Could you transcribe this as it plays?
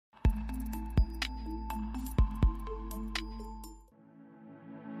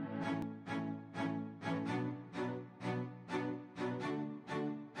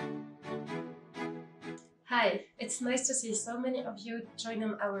Hi, it's nice to see so many of you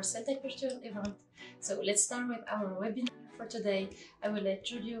joining our SELTECH virtual event. So let's start with our webinar for today. I will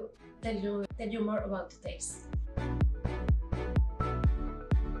tell you more about details.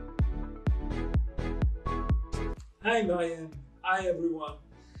 Hi Marianne, hi everyone.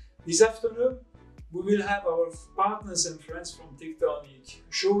 This afternoon we will have our partners and friends from TECTONIC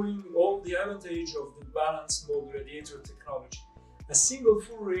showing all the advantage of the balanced mode radiator technology. A single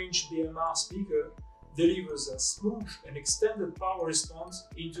full-range BMR speaker delivers a smooth and extended power response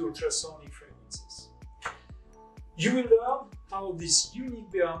into ultrasonic frequencies. You will learn how these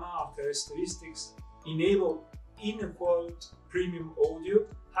unique BMR characteristics enable unequaled premium audio,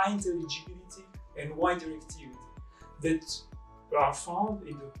 high intelligibility, and wide-directivity that are found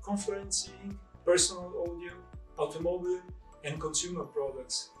in the conferencing, personal audio, automobile, and consumer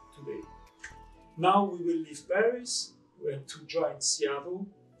products today. Now we will leave Paris to join Seattle,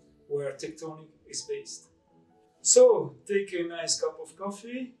 where TECTONIC is based. So take a nice cup of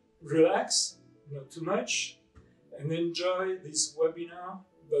coffee, relax, not too much, and enjoy this webinar,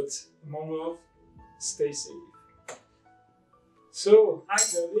 but among all, stay safe. So, hi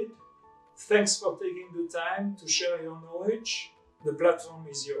David. Thanks for taking the time to share your knowledge. The platform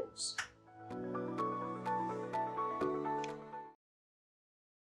is yours.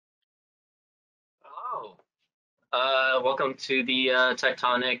 Welcome to the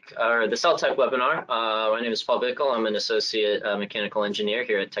TECTONIC or the SELTECH webinar. My name is Paul Bickel. I'm an associate mechanical engineer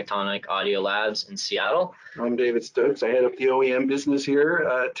here at TECTONIC Audio Labs in Seattle. I'm David Stokes. I head up the OEM business here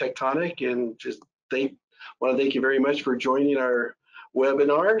at TECTONIC, and just want to thank you very much for joining our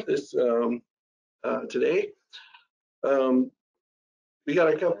webinar this today. We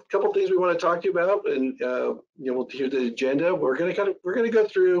got a couple things we want to talk to you about, and we'll hear the agenda. We're going to go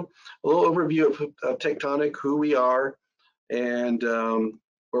through a little overview of TECTONIC, who we are, and how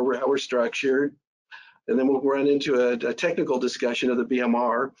we're structured, and then we'll run into a technical discussion of the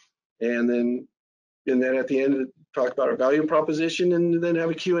BMR, and then at the end talk about our value proposition, and then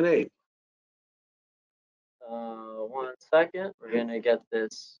have a Q&A. 1 second, we're going to get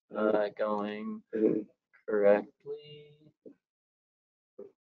this going correctly.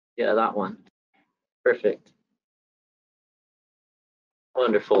 Yeah, that one. Perfect.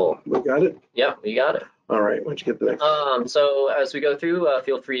 Wonderful. We got it? Yep, we got it. All right, why don't you get the next So as we go through,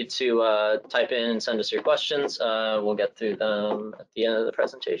 feel free to type in and send us your questions. We'll get through them at the end of the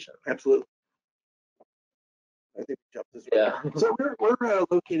presentation. Absolutely. I think we jumped this way. Yeah. So we're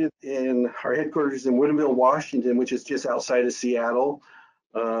located in our headquarters in Woodinville, Washington, which is just outside of Seattle.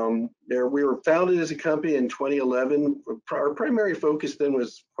 We were founded as a company in 2011. Our primary focus then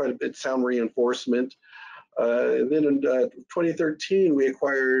was quite a bit sound reinforcement. And then in 2013, we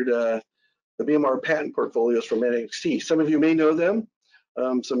acquired the BMR patent portfolios from NXT. Some of you may know them,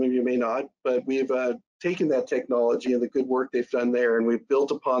 some of you may not, but we've taken that technology and the good work they've done there, and we've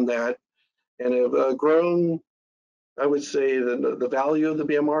built upon that and have grown, I would say, the value of the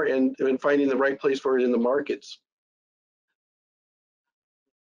BMR and finding the right place for it in the markets.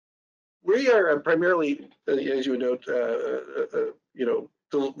 We are primarily, as you would note,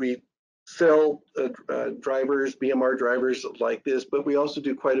 we sell drivers, BMR drivers like this, but we also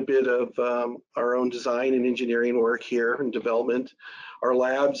do quite a bit of our own design and engineering work here and development. Our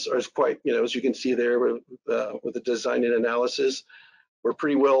labs are quite, as you can see there with the design and analysis, we're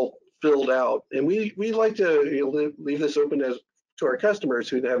pretty well filled out. And we like to leave this open to our customers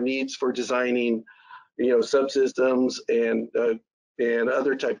who have needs for designing, subsystems and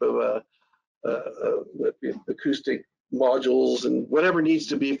other type of acoustic modules and whatever needs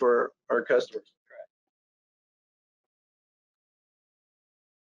to be for our customers.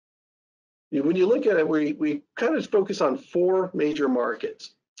 When you look at it, we kind of focus on 4 major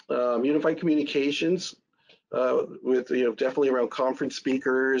markets. Unified communications, with definitely around conference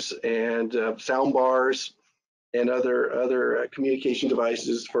speakers and sound bars and other communication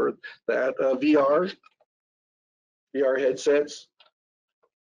devices for that. VR headsets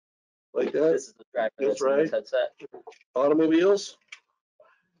like that. This is the driver that's right. In this headset. Automobiles,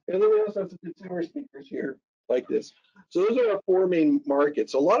 and then we also have some consumer speakers here like this. So those are our 4 main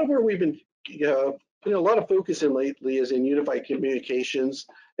markets. A lot of where we've been putting a lot of focus in lately is in unified communications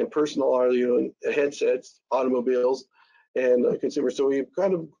and personal audio and headsets, automobiles, and consumers. So we've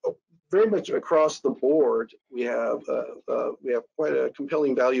kind of very much across the board, we have quite a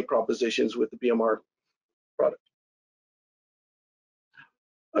compelling value propositions with the BMR product.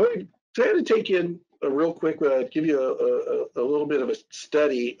 I'm going to try to take in real quick, give you a little bit of a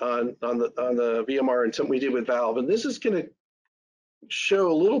study on the BMR and something we did with Valve, and this is going to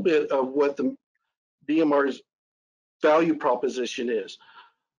show a little bit of what the BMR's value proposition is.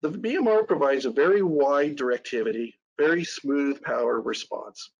 The BMR provides a very wide directivity, very smooth power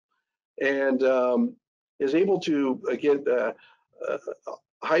response, and is able to get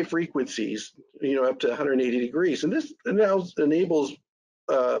high frequencies, up to 180 degrees. And this now enables,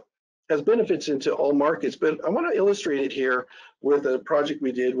 has benefits into all markets. But I want to illustrate it here with a project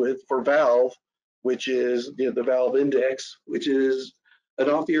we did for Valve, which is the Valve Index, which is an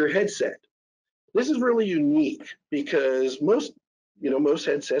off-ear headset. This is really unique because most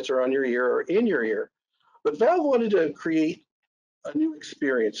headsets are on your ear or in your ear. But Valve wanted to create a new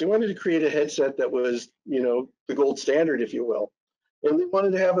experience. They wanted to create a headset that was, the gold standard, if you will. And they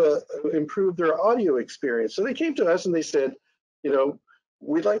wanted to have improve their audio experience. So they came to us and they said,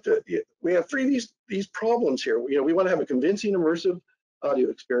 we have these problems here. We want to have a convincing, immersive audio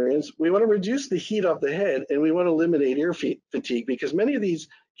experience. We want to reduce the heat off the head, and we want to eliminate ear fatigue, because many of these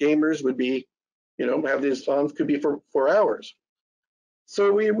gamers would be, have these on, could be for 4 hours.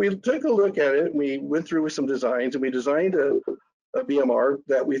 So we took a look at it, and we went through with some designs, and we designed a BMR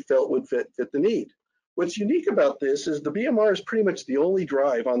that we felt would fit the need. What's unique about this is the BMR is pretty much the only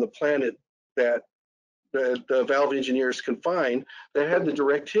drive on the planet that the Valve engineers can find that had the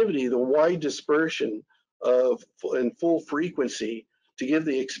directivity, the wide dispersion and full frequency to give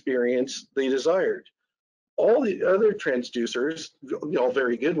the experience they desired. All the other transducers, all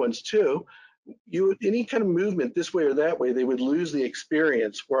very good ones too, any kind of movement this way or that way, they would lose the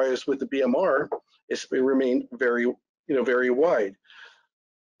experience. Whereas with the BMR, it remained very, very wide.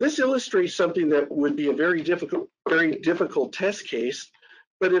 This illustrates something that would be a very difficult test case,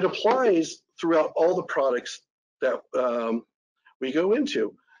 but it applies throughout all the products that we go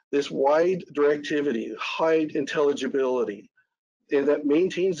into. This wide directivity, high intelligibility, and that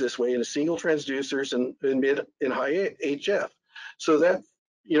maintains this way in a single transducers and mid and high HF. So that,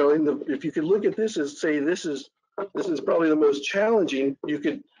 if you could look at this as say this is probably the most challenging, you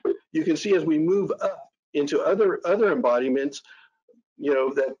can see as we move up into other embodiments,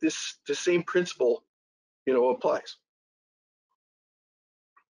 that the same principle, applies.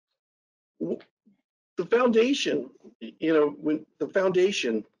 The foundation, when the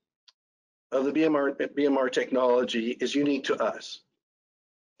foundation of the BMR technology is unique to us.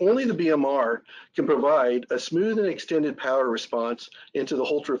 Only the BMR can provide a smooth and extended power response into the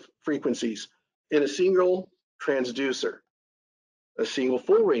ultra frequencies in a single transducer, a single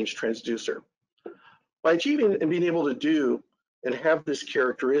full range transducer. By achieving and being able to do and have this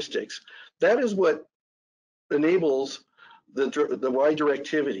characteristics, that is what enables the wide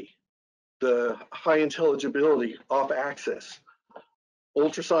directivity, the high intelligibility off axis,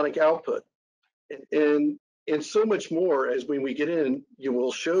 ultrasonic output, and so much more. As when we get in, you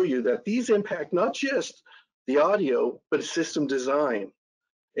will show you that these impact not just the audio, but system design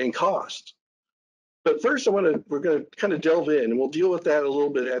and cost. But first, we're going to kind of delve in, and we'll deal with that a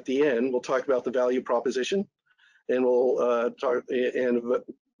little bit at the end. We'll talk about the value proposition, and we'll talk and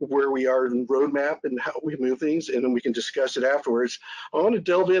where we are in roadmap and how we move things, and then we can discuss it afterwards. I want to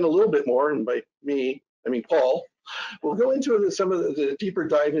delve in a little bit more, and by me, I mean Paul. We'll go into some of the deeper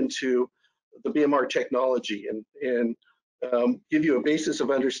dive into the BMR technology and give you a basis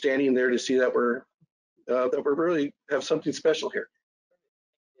of understanding there to see that we're really have something special here.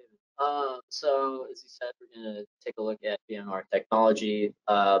 So as you said, we're going to take a look at BMR technology,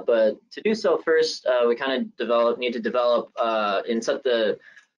 but to do so first, we kind of need to develop and set the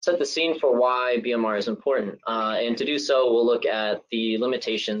scene for why BMR is important. And to do so, we'll look at the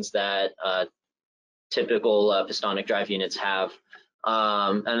limitations that typical pistonic drive units have.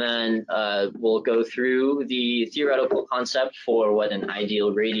 And then we'll go through the theoretical concept for what an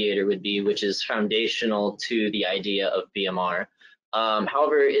ideal radiator would be, which is foundational to the idea of BMR.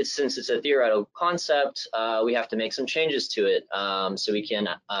 However, since it's a theoretical concept, we have to make some changes to it so we can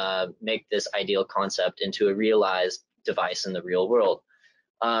make this ideal concept into a realized device in the real world.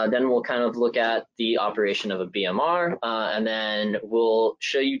 Then we'll kind of look at the operation of a BMR, and then we'll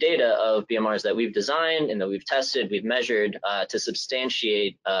show you data of BMRs that we've designed and that we've tested, we've measured to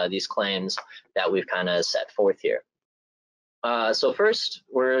substantiate these claims that we've kind of set forth here. So first,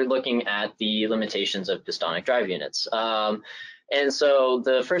 we're looking at the limitations of pistonic drive units. And so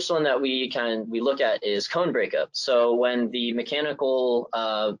the first one that we look at is cone breakup. So when the mechanical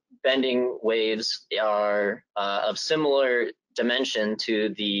bending waves are of similar dimension to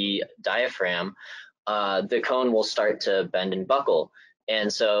the diaphragm, the cone will start to bend and buckle.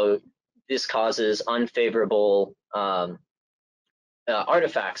 And so this causes unfavorable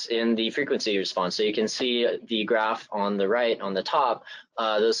artifacts in the frequency response. So you can see the graph on the right, on the top,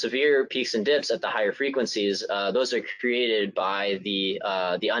 those severe peaks and dips at the higher frequencies, those are created by the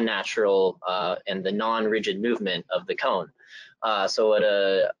unnatural and the non-rigid movement of the cone. So what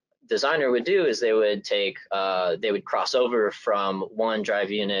a designer would do is they would cross over from one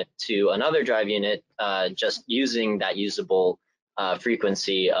drive unit to another drive unit, just using that usable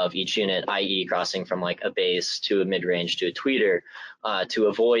frequency of each unit, i.e. crossing from like a bass to a mid-range to a tweeter, to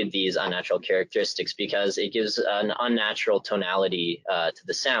avoid these unnatural characteristics, because it gives an unnatural tonality to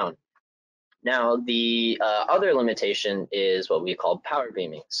the sound. Now, the other limitation is what we call power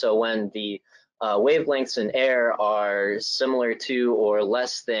beaming. So when the wavelengths in air are similar to or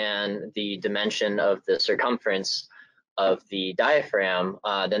less than the dimension of the circumference of the diaphragm,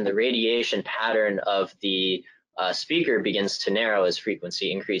 then the radiation pattern of the speaker begins to narrow as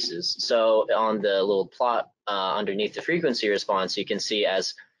frequency increases. So on the little plot underneath the frequency response, you can see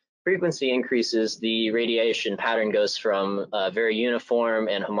as frequency increases, the radiation pattern goes from very uniform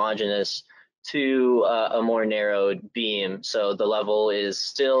and homogeneous to a more narrowed beam. So the level is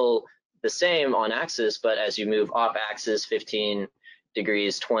still the same on axis, but as you move off axis 15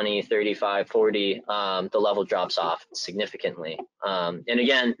 degrees, 20, 35, 40, the level drops off significantly. And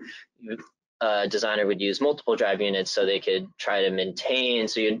again, a designer would use multiple drive units so they could try to maintain,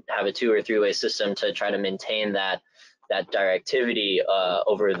 so you'd have a 2- or 3-way system to try to maintain that directivity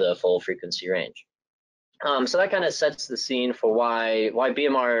over the full frequency range. So that kind of sets the scene for why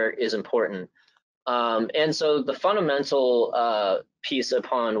BMR is important. And so the fundamental piece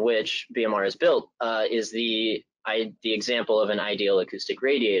upon which BMR is built is the example of an ideal acoustic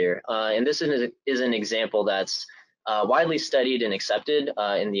radiator. And this is an example that's widely studied and accepted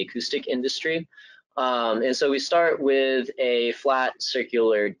in the acoustic industry. And so we start with a flat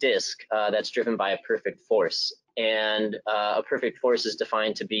circular disc that's driven by a perfect force. And a perfect force is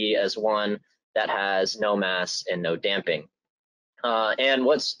defined to be as one that has no mass and no damping. And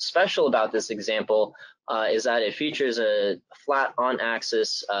what's special about this example is that it features a flat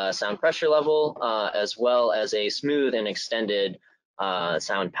on-axis sound pressure level, as well as a smooth and extended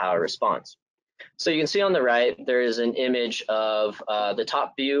sound power response. So you can see on the right, there is an image of the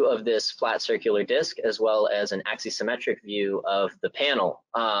top view of this flat circular disc, as well as an axisymmetric view of the panel.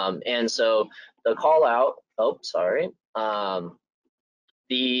 And so the call out,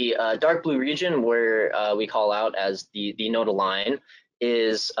 the dark blue region where we call out as the nodal line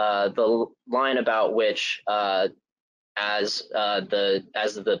is the line about which as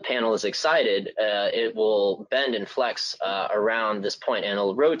the panel is excited, it will bend and flex around this point, and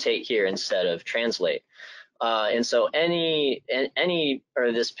it'll rotate here instead of translate. And so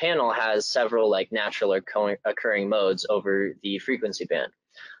this panel has several like natural occurring modes over the frequency band.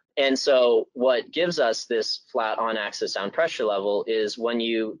 And so what gives us this flat on-axis sound pressure level is when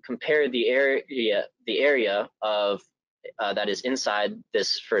you compare the area of that is inside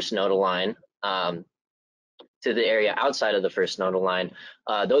this first nodal line to the area outside of the first nodal line,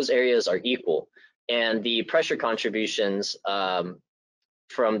 those areas are equal, and the pressure contributions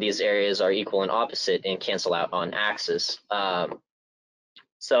from these areas are equal and opposite and cancel out on axis.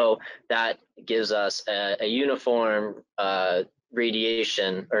 So that gives us a uniform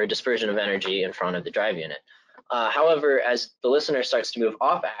radiation or dispersion of energy in front of the drive unit. However, as the listener starts to move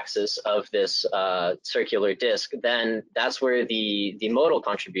off axis of this circular disc, then that's where the modal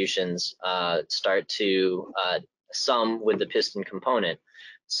contributions start to sum with the piston component.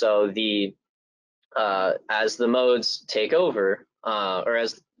 So as the modes take over, or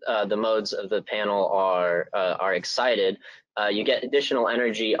as the modes of the panel are excited, you get additional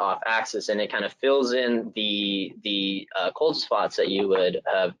energy off axis, and it kind of fills in the cold spots that you would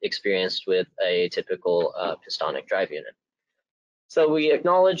have experienced with a typical pistonic drive unit. So we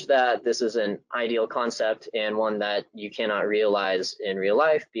acknowledge that this is an ideal concept and one that you cannot realize in real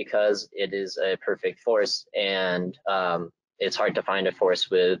life because it is a perfect force, and it's hard to find a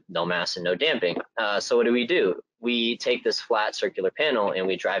force with no mass and no damping. So what do? We take this flat circular panel and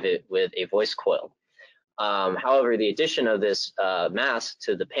we drive it with a voice coil. However, the addition of this mass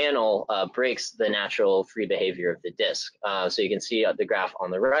to the panel breaks the natural free behavior of the disc. So you can see the graph on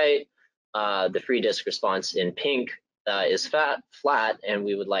the right, the free disc response in pink is flat, and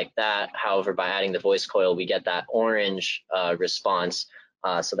we would like that. However, by adding the voice coil, we get that orange response,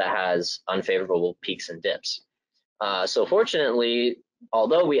 so that has unfavorable peaks and dips. So fortunately,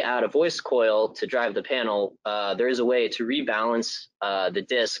 although we add a voice coil to drive the panel, there is a way to rebalance the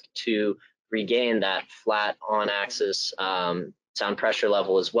disc to regain that flat on-axis sound pressure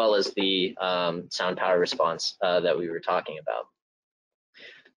level, as well as the sound power response that we were talking about.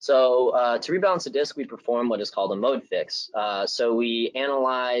 So to rebalance the disc, we perform what is called a mode fix. So we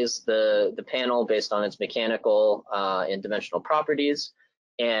analyze the panel based on its mechanical and dimensional properties,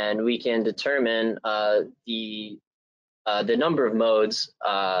 and we can determine the number of modes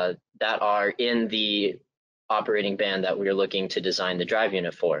that are in the operating band that we're looking to design the drive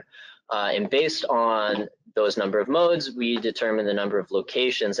unit for. And based on those number of modes, we determine the number of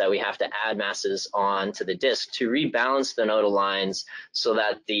locations that we have to add masses onto the disk to rebalance the nodal lines so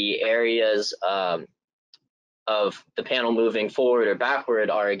that the areas of the panel moving forward or backward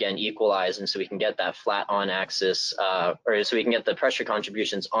are again equalized, and so we can get that flat on axis, or so we can get the pressure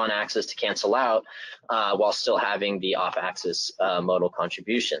contributions on axis to cancel out while still having the off axis modal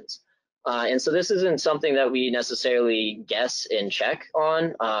contributions. And so this isn't something that we necessarily guess and check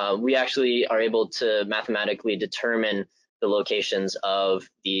on. We actually are able to mathematically determine the locations of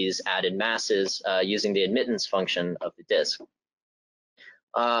these added masses using the admittance function of the disk.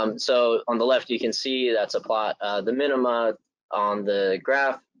 So on the left, you can see that's a plot. The minima on the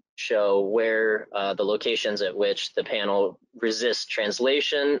graph show where the locations at which the panel resists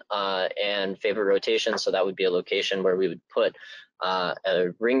translation and favor rotation. So that would be a location where we would put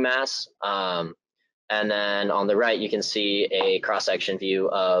a ring mass. And then on the right, you can see a cross-section view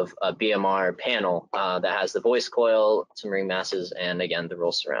of a BMR panel that has the voice coil, some ring masses, and again, the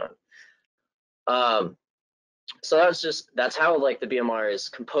roll surround. So that's how like the BMR is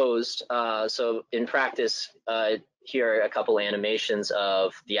composed. So in practice, here are a couple animations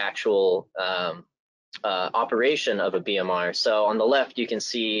of the actual operation of a BMR. So on the left, you can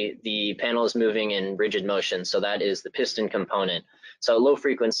see the panel is moving in rigid motion. So that is the piston component. So low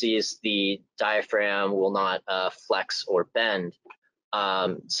frequencies, the diaphragm will not flex or bend.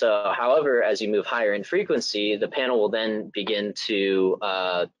 So however, as you move higher in frequency, the panel will then begin to,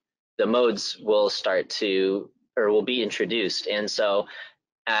 the modes will start to, or will be introduced. And so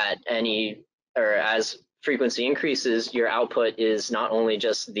at any, or as frequency increases, your output is not only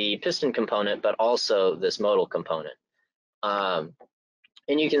just the piston component, but also this modal component.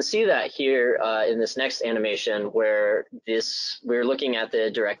 And you can see that here in this next animation where we're looking at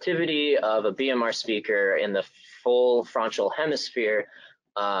the directivity of a BMR speaker in the full frontal hemisphere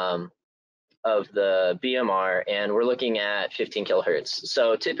of the BMR, and we're looking at 15 kilohertz.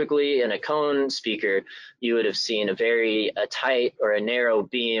 So typically in a cone speaker, you would have seen a tight or a narrow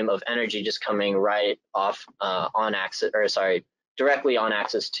beam of energy just coming right off on axis, or sorry, directly on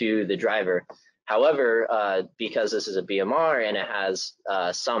axis to the driver. However, because this is a BMR and it has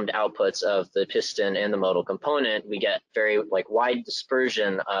summed outputs of the piston and the modal component, we get very wide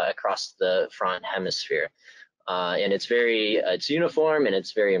dispersion across the front hemisphere. And it's uniform and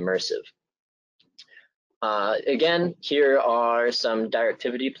it's very immersive. Again, here are some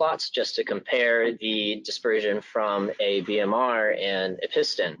directivity plots just to compare the dispersion from a BMR and a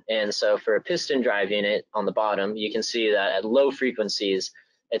piston. And so for a piston drive unit on the bottom, you can see that at low frequencies,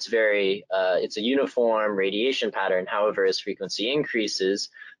 it's a uniform radiation pattern. However, as frequency increases,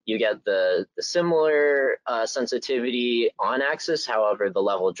 you get the similar sensitivity on axis. However, the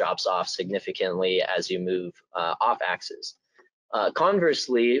level drops off significantly as you move off axis.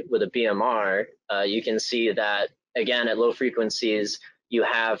 Conversely, with a BMR, you can see that, again, at low frequencies, you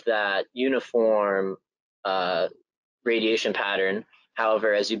have that uniform radiation pattern.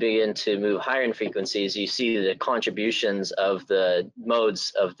 However, as you begin to move higher in frequencies, you see the contributions of the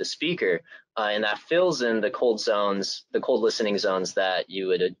modes of the speaker, and that fills in the cold zones, the cold listening zones that you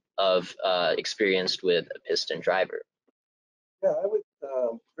would have experienced with a piston driver. Yeah, I would,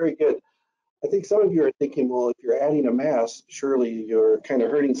 very good. I think some of you are thinking, well, if you're adding a mass, surely you're kind of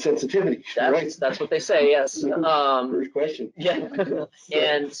hurting sensitivity, right? That's what they say, yes. First question. Yeah,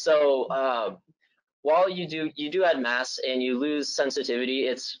 and so while you do add mass and you lose sensitivity,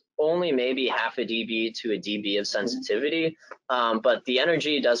 it's only maybe half a dB to a dB of sensitivity, but the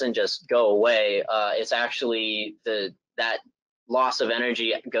energy doesn't just go away. It's actually that loss of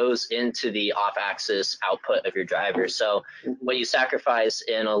energy goes into the off-axis output of your driver. So what you sacrifice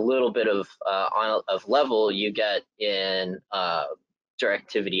in a little bit of level, you get in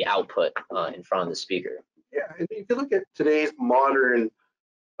directivity output in front of the speaker. Yeah, and if you look at today's modern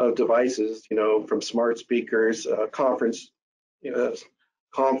devices, from smart speakers,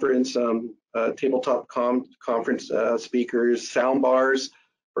 tabletop conference speakers, sound bars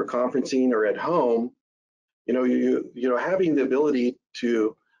for conferencing or at home, having the ability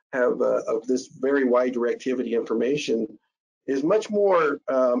to have of this very wide directivity information is much more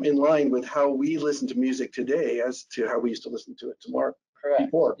in line with how we listen to music today as to how we used to listen to it before.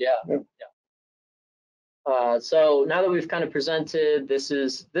 Yeah. So now that we've kind of presented, this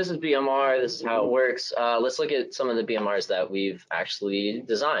is BMR, this is how it works. Let's look at some of the BMRs that we've actually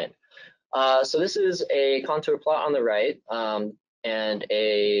designed. So this is a contour plot on the right, and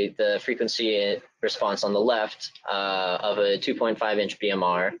the frequency response on the left of a 2.5-inch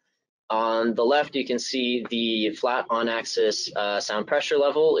BMR. On the left, you can see the flat on-axis sound pressure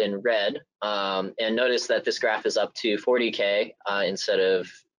level in red, and notice that this graph is up to 40K instead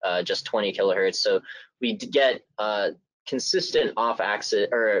of just 20 kilohertz. So we get consistent off-axis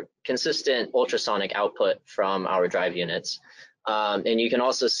or consistent ultrasonic output from our drive units. And you can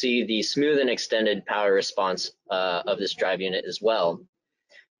also see the smooth and extended power response of this drive unit as well.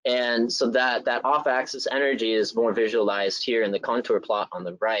 And so that off-axis energy is more visualized here in the contour plot on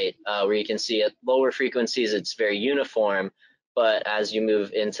the right, where you can see at lower frequencies it's very uniform, but as you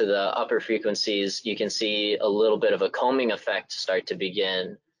move into the upper frequencies, you can see a little bit of a combing effect start to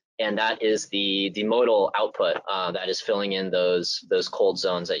begin, and that is the modal output that is filling in those cold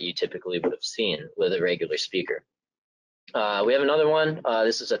zones that you typically would have seen with a regular speaker. We have another one.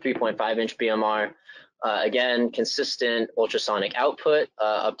 This is a 3.5-inch BMR. Again, consistent ultrasonic output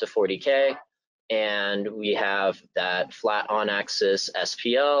up to 40K, and we have that flat on-axis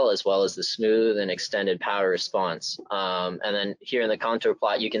SPL as well as the smooth and extended power response. And then here in the contour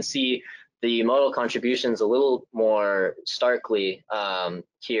plot, you can see the modal contributions a little more starkly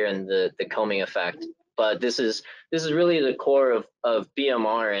here in the combing effect. But this is really the core of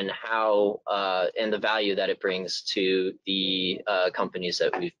BMR and how and the value that it brings to the companies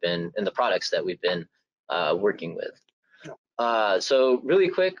that we've been and the products that we've been working with. So really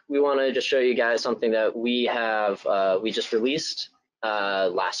quick, we want to just show you guys something that we have we just released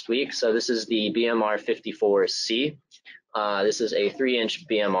last week. So this is the BMR 54C. This is a 3-inch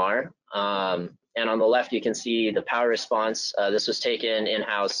BMR. And on the left, you can see the power response. This was taken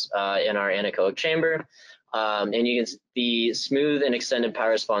in-house in our anechoic chamber. And you can see the smooth and extended power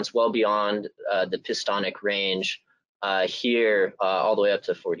response well beyond the pistonic range here all the way up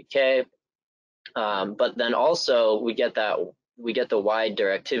to 40K. But then also we get the wide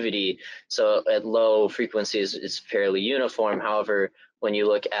directivity. So at low frequencies, it's fairly uniform. However, when you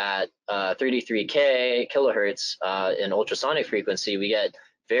look at 33K kilohertz in ultrasonic frequency, we get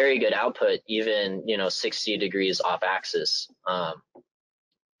very good output, even 60 degrees off axis.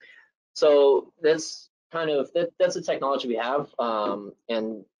 So that's kind of that's the technology we have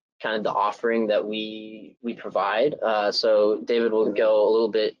and kind of the offering that we provide. So David will go a little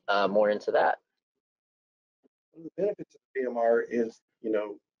bit more into that. The benefits of BMR is,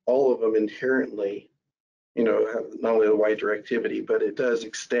 all of them inherently, have not only the wide directivity, but it does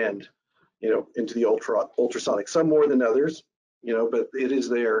extend, into the ultrasonic, some more than others, but it is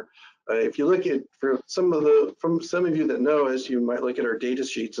there. If you look at, from some of you that know us, you might look at our data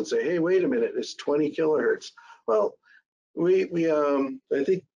sheets and say, hey, wait a minute, it's 20 kilohertz. Well, we I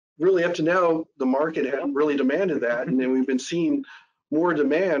think really up to now, the market had really demanded that, and then we've been seeing more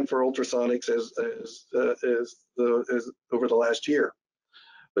demand for ultrasonics as over the last year.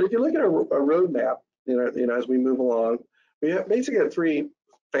 But if you look at our roadmap, as we move along, we have basically three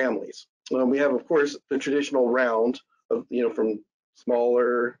families. We have, of course, the traditional round of, from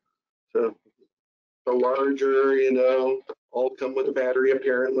smaller to larger, all come with a battery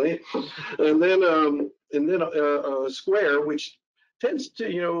apparently, and then a square, which tends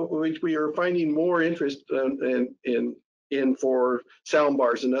to, which we are finding more interest in for sound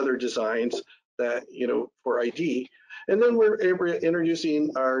bars and other designs that, for ID. And then we're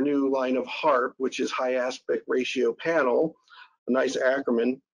introducing our new line of HARP, which is high aspect ratio panel, a nice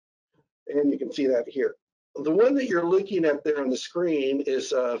acronym, and you can see that here. The one that you're looking at there on the screen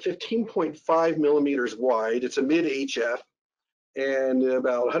is 15.5 millimeters wide. It's a mid HF and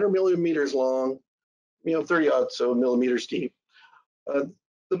about 100 millimeters long, 30 odd so millimeters deep. The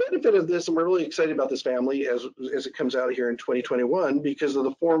benefit of this, and we're really excited about this family as it comes out here in 2021 because of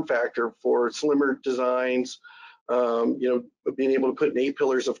the form factor for slimmer designs, being able to put in 8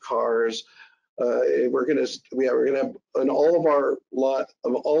 pillars of cars. We're gonna have in all of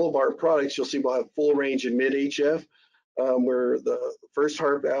our products, you'll see we'll have full range in mid HF, where the first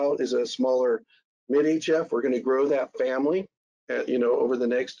HARP out is a smaller mid HF. We're going to grow that family,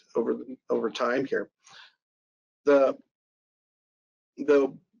 over time here. The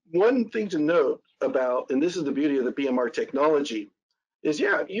one thing to note about, and this is the beauty of the BMR technology, is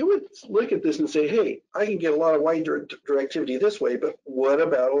you would look at this and say, hey, I can get a lot of wide directivity this way, but what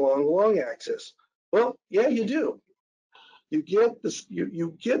about along the long axis? Well, yeah, you do. You get this.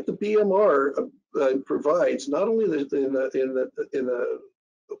 You get the BMR provides not only in the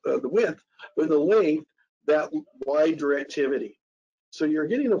width, but the length, that wide directivity. So you're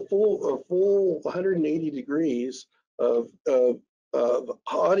getting a full 180 degrees of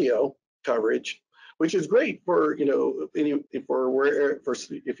audio coverage, which is great for if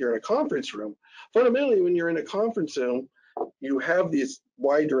you're in a conference room. Fundamentally, when you're in a conference room, you have this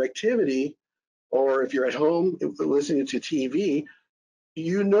wide directivity, or if you're at home listening to TV,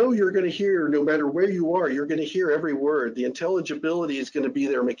 you know you're going to hear, no matter where you are, you're going to hear every word. The intelligibility is going to be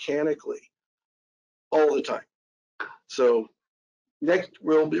there mechanically all the time. So next,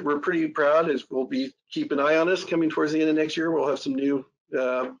 we're pretty proud as we'll be keep an eye on us coming towards the end of next year. We'll have some new,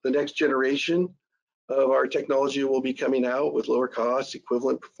 the next generation of our technology will be coming out with lower cost,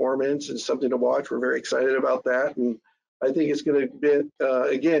 equivalent performance, and something to watch. We're very excited about that, and I think it's going to be,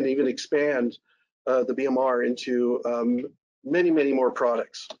 again, even expand the BMR into many, many more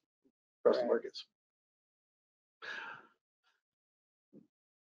products across the markets.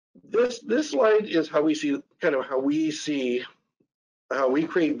 This slide is how we see, kind of how we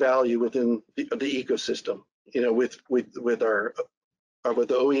create value within the ecosystem. You know, with our with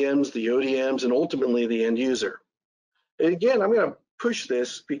the OEMs, the ODMs, and ultimately the end user. And again, I'm going to push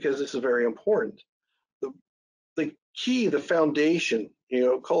this because this is very important. The key, the foundation, you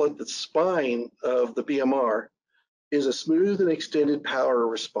know, call it the spine of the BMR, is a smooth and extended power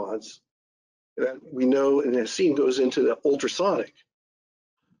response that we know and have seen goes into the ultrasonic.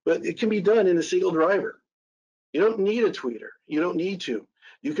 But it can be done in a single driver. You don't need a tweeter. You don't need to.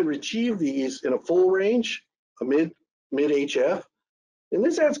 You can achieve these in a full range, a mid HF, and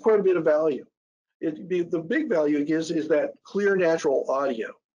this adds quite a bit of value. The big value it gives is that clear, natural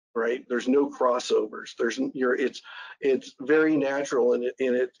audio, right? There's no crossovers. It's very natural in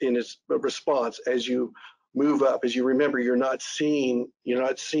its response as you move up. As you remember, you're not seeing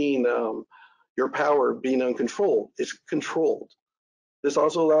your power being uncontrolled. It's controlled. This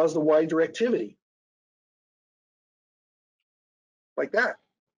also allows the wide directivity, like that.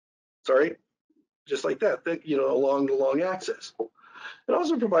 Sorry, just like that. You know, along the long axis. It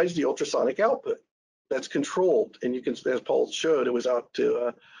also provides the ultrasonic output that's controlled, and you can, as Paul showed, it was out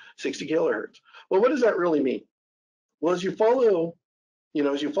to 60 kilohertz. Well, what does that really mean? Well, as you follow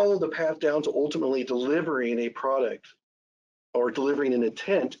the path down to ultimately delivering a product or delivering an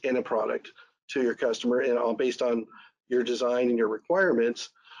intent in a product to your customer, and based on your design and your requirements,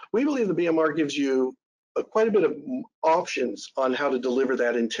 we believe the BMR gives you quite a bit of options on how to deliver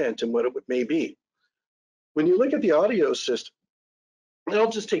that intent and what it may be. When you look at the audio system, and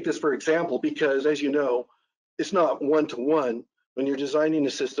I'll just take this for example, because as you know, it's not one-to-one. When you're designing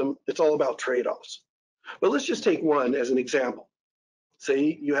a system, it's all about trade-offs. But let's just take one as an example.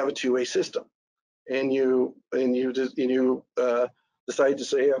 Say you have a two-way system, and you decide to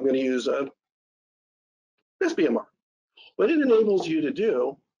say, I'm going to use this BMR. What it enables you to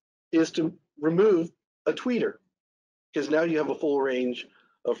do is to remove a tweeter, because now you have a full range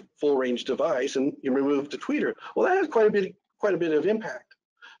device, and you remove the tweeter. Well, that has quite a bit of impact.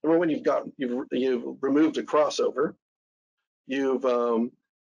 Number one, you've removed a crossover. You've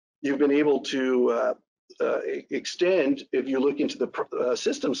been able to extend. If you look into the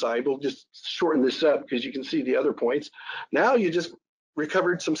system side, we'll just shorten this up because you can see the other points. Now you just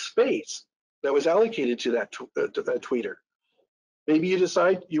recovered some space that was allocated to that tweeter. Maybe you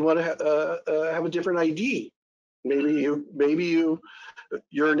decide you want to have a different ID. Maybe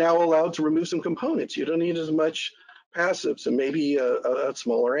you're now allowed to remove some components. You don't need as much passives, and maybe a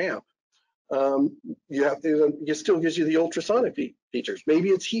smaller amp. It still gives you the ultrasonic features. Maybe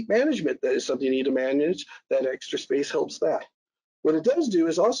it's heat management that is something you need to manage. That extra space helps that. What it does do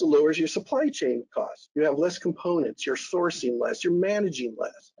is also lowers your supply chain costs. You have less components, you're sourcing less, you're managing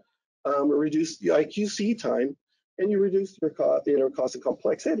less. Reduce the IQC time, and you reduce your cost of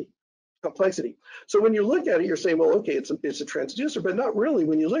complexity. So when you look at it, you're saying, well, okay, it's a transducer, but not really.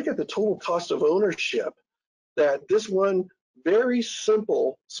 When you look at the total cost of ownership, that this one very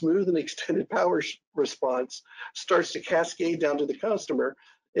simple, smooth and extended power response starts to cascade down to the customer,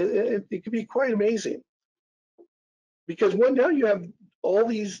 it could be quite amazing. Because now you have all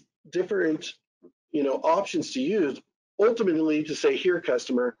these different, options to use, ultimately to say, here,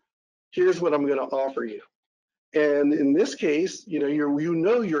 customer, here's what I'm going to offer you. And in this case, you're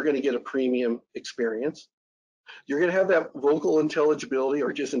going to get a premium experience. You're going to have that vocal intelligibility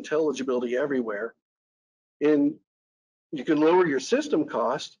or just intelligibility everywhere. And you can lower your system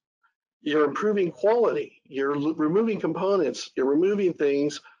cost. You're improving quality. You're removing components. You're removing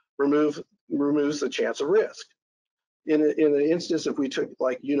things. Removes the chance of risk. In an instance, if we took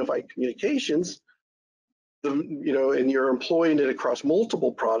like unified communications, and you're employing it across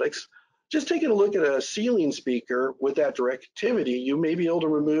multiple products, just taking a look at a ceiling speaker with that directivity, you may be able to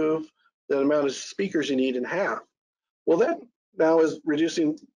remove the amount of speakers you need in half. Well, that now is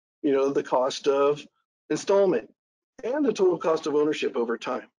reducing, the cost of installment and the total cost of ownership over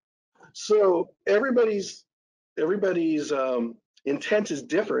time. So everybody's intent is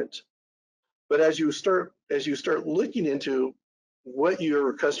different, but as you start looking into what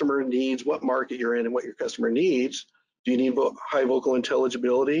your customer needs, what market you're in, and what your customer needs, Do you need high vocal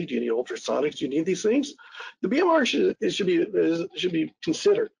intelligibility? Do you need ultrasonics? Do you need these things? The BMR should be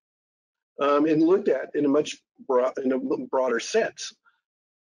considered and looked at in a much broader sense.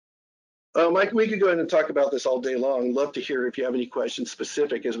 Mike, we could go ahead and talk about this all day long. Love to hear if you have any questions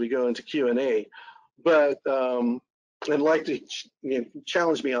specific as we go into Q&A. But I'd like to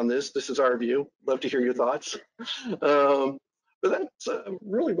challenge me on this. This is our view. Love to hear your thoughts. But that's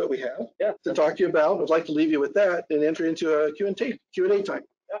really what we have to talk to you about. I'd like to leave you with that and enter into a Q&A time.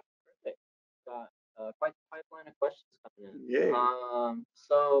 Yeah, perfect. Got quite the pipeline of questions coming in. Yeah.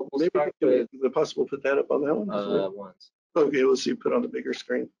 So we'll Maybe start with is it possible to put that up on that one? ones. Okay, let's see. Put on the bigger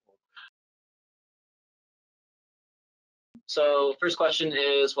screen. So first question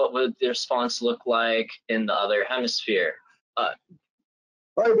is, what would the response look like in the other hemisphere? Hi,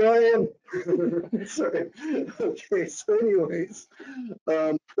 Brian. Sorry. Okay, so anyways,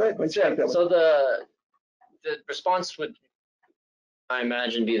 go ahead, so the response would, I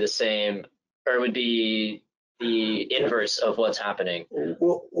imagine, be the same, or would be the inverse of what's happening.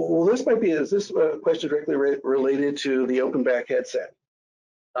 Well, this might be, is this question directly related to the open back headset?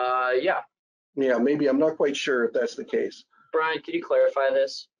 Yeah. Yeah, maybe. I'm not quite sure if that's the case. Brian, could you clarify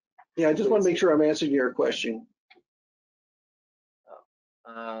this? Yeah, I just want to make sure I'm answering your question.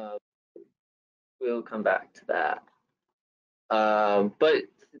 We'll come back to that. But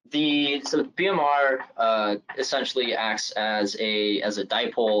so BMR essentially acts as a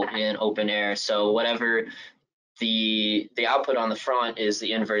dipole in open air. So whatever the output on the front is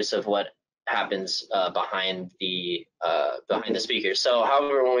the inverse of what happens behind the speaker. So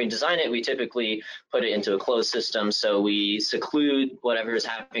however, when we design it, we typically put it into a closed system. So we seclude whatever is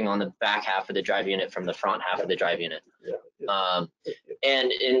happening on the back half of the drive unit from the front half of the drive unit.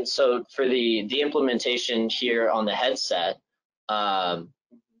 And so for the implementation here on the headset,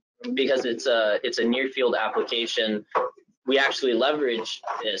 because it's a near field application, we actually leverage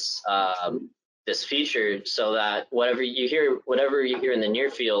this this feature so that whatever you hear in the near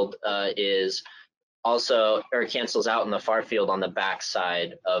field is also, or cancels out in the far field on the back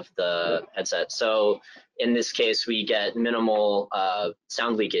side of the headset. So in this case, we get minimal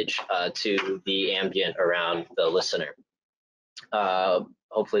sound leakage to the ambient around the listener.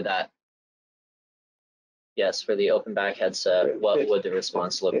 Hopefully that, yes, for the open back headset, what would the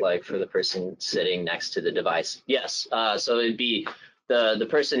response look like for the person sitting next to the device? Yes, so it'd be the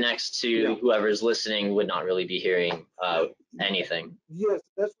person next to whoever's listening would not really be hearing anything. Yes,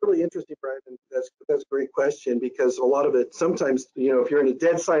 that's really interesting, Brian. That's a great question, because a lot of it, sometimes, if you're in a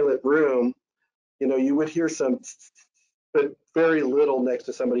dead silent room, you would hear some, but very little next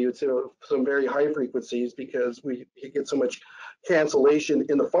to somebody. You would see some very high frequencies, because we get so much cancellation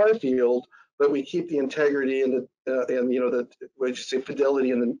in the far field, but we keep the integrity and the what you say,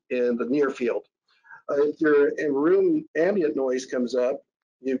 fidelity in the near field. If your room ambient noise comes up,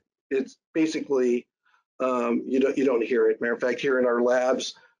 it's basically you don't hear it. Matter of fact, here in our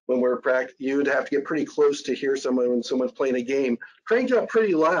labs, when we're practicing, you'd have to get pretty close to hear someone when someone's playing a game. Cranked up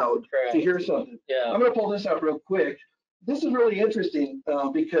pretty loud to hear something. Yeah. I'm going to pull this out real quick. This is really interesting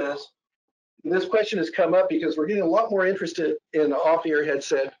because this question has come up because we're getting a lot more interested in an off-ear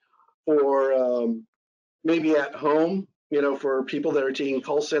headset for maybe at home, for people that are taking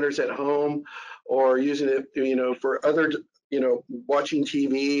call centers at home, or using it, for other, watching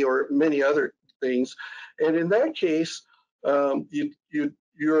TV or many other things. And in that case,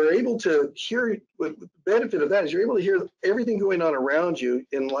 you're able to hear, the benefit of that is you're able to hear everything going on around you.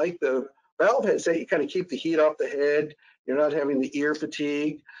 And like the valve headset, you kind of keep the heat off the head. You're not having the ear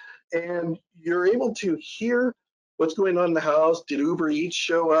fatigue, and you're able to hear what's going on in the house. Did Uber Eats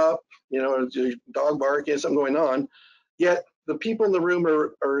show up? Did dog barking, something going on? Yet the people in the room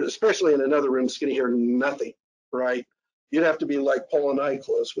are especially in another room, is going to hear nothing, right? You'd have to be like pulling an eye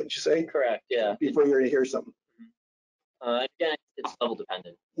close, wouldn't you say? Correct, yeah. Before you're going to hear something. Again, it's level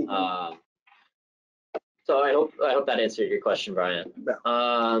dependent. So I hope that answered your question, Brian.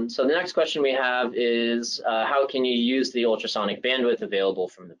 So the next question we have is, how can you use the ultrasonic bandwidth available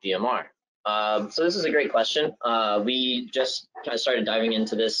from the BMR? So this is a great question. We just kind of started diving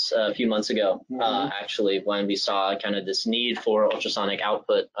into this a few months ago, actually, when we saw kind of this need for ultrasonic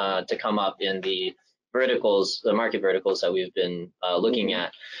output to come up in the verticals, the market verticals that we've been looking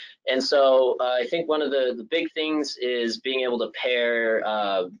at. And so I think one of the big things is being able to pair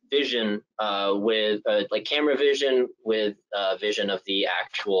vision with like camera vision with vision of the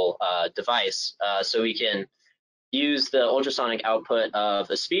actual device, so we can use the ultrasonic output of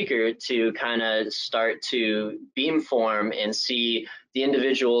a speaker to kind of start to beamform and see the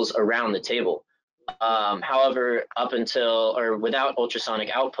individuals around the table. However, up until or without ultrasonic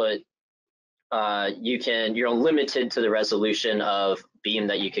output, you're limited to the resolution of beam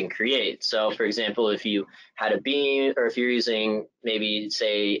that you can create. So for example, if you had a beam, or if you're using maybe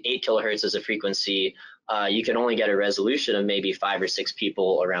say 8 kilohertz as a frequency, you can only get a resolution of maybe 5 or 6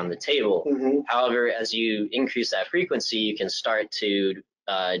 people around the table. However, as you increase that frequency, you can start to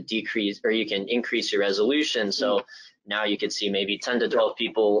decrease, or you can increase your resolution. So now you could see maybe 10 to 12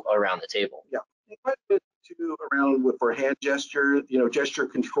 people around the table. Yeah, quite a bit too around for hand gesture, gesture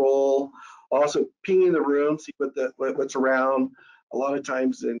control. Also pinging the room, see what's around. A lot of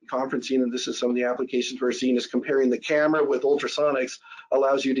times in conferencing, and this is some of the applications we're seeing, is comparing the camera with ultrasonics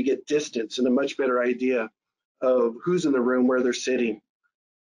allows you to get distance and a much better idea of who's in the room, where they're sitting.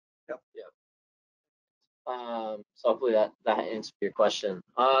 Yeah. So hopefully that answers your question.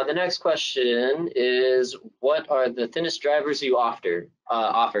 The next question is, what are the thinnest drivers you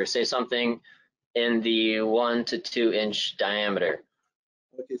offer? Say something in the 1 to 2 inch diameter.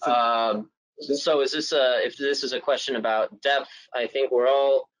 Okay, so so is this if this is a question about depth, I think we're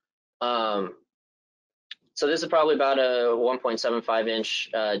all, so this is probably about a 1.75 inch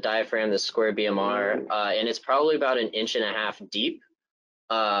diaphragm, the square BMR, and it's probably about 1.5 inches deep.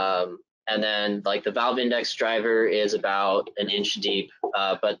 And then like the valve index driver is about 1 inch deep,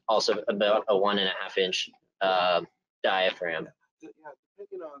 but also about a 1.5 inch diaphragm. Yeah,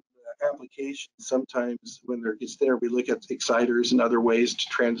 depending on the application, sometimes when there gets thinner, we look at exciters and other ways to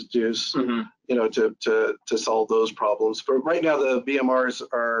transduce, to solve those problems. But right now, the BMRs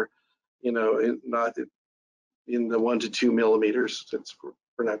are, not in the 1 to 2 millimeters.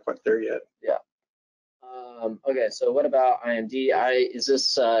 We're not quite there yet. Yeah. Okay, so what about IMD? Is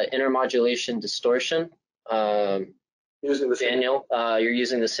this intermodulation distortion? Daniel, you're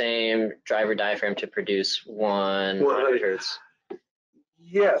using the same driver diaphragm to produce 100 hertz.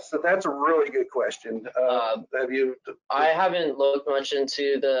 Yes, so that's a really good question. Have you? I haven't looked much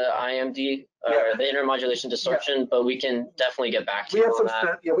into the IMD or the intermodulation distortion, but we can definitely get back to you on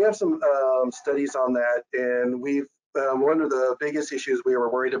that. We have some studies on that, and we've one of the biggest issues we were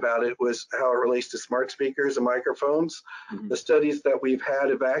worried about it was how it relates to smart speakers and microphones. The studies that we've had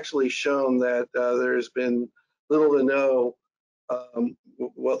have actually shown that there's been little to no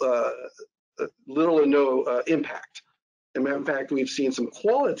impact. And in fact, we've seen some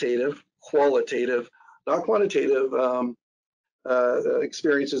qualitative, not quantitative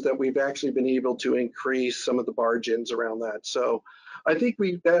experiences that we've actually been able to increase some of the margins around that. So I think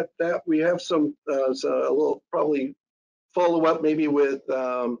we have some a little probably follow up maybe with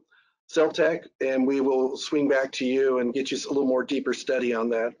SELTECH, and we will swing back to you and get you a little more deeper study on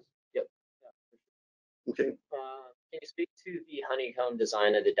that. Yep. Okay. Can you speak to the honeycomb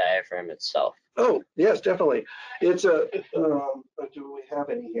design of the diaphragm itself? Oh, yes, definitely. It's a, do we have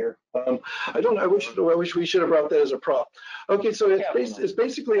any here? I don't, I wish we should have brought that as a prop. Okay, so it's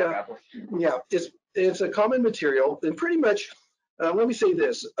basically it's a common material, and pretty much, let me say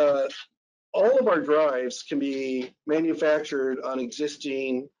this, all of our drives can be manufactured on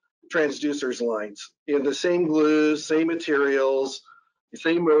existing transducers lines in the same glues, same materials,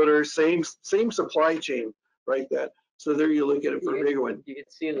 same motors, same supply chain, right? So there you look at it for a big one. You can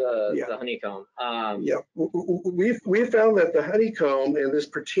see the honeycomb. We found that the honeycomb in this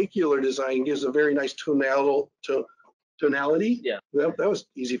particular design gives a very nice tonality. Yeah. Well, that was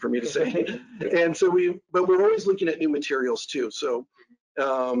easy for me to say. And so but we're always looking at new materials too. So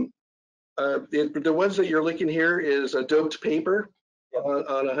the ones that you're looking here is a doped paper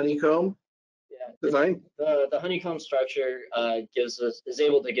on a honeycomb. Design. The honeycomb structure is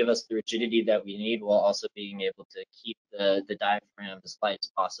able to give us the rigidity that we need, while also being able to keep the diaphragm as light as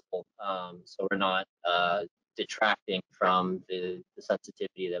possible, so we're not detracting from the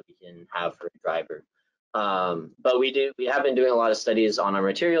sensitivity that we can have for a driver. But we have been doing a lot of studies on our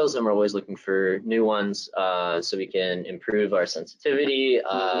materials, and we're always looking for new ones, so we can improve our sensitivity,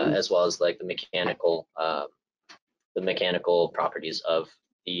 as well as like the mechanical properties of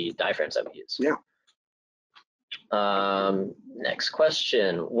the diaphragms that we use. Yeah. Next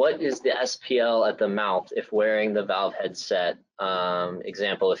question. What is the SPL at the mouth if wearing the valve headset?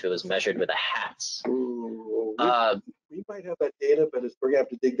 Example, if it was measured with a hat. We might have that data, but we're gonna have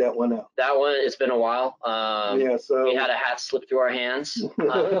to dig that one out. That one, it's been a while. So we had a hat slip through our hands.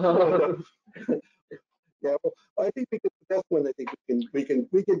 Yeah, well, I think that's one. I think we can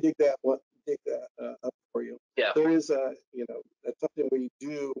dig that one, up for you. Yeah. There is that's something we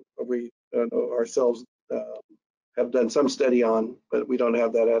do. We ourselves have done some study on, but we don't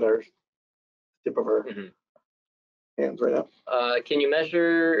have that at our tip of our hands right now. Can you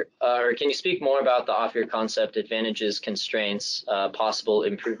measure, or can you speak more about the off your concept advantages, constraints, possible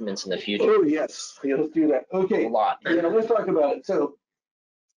improvements in the future? Oh yes, let's do that. Okay, a lot. Let's talk about it. So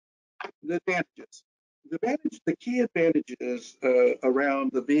The advantages. The key advantages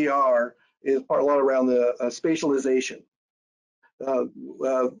around the VR is a lot around the spatialization.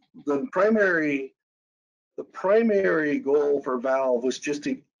 The primary goal for Valve was just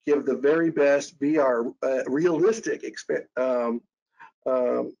to give the very best VR realistic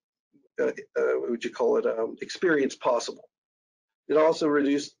what would you call it, experience possible. It also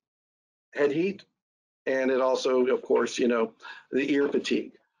reduced head heat, and it also, of course, the ear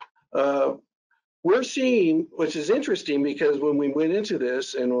fatigue. We're seeing, which is interesting, because when we went into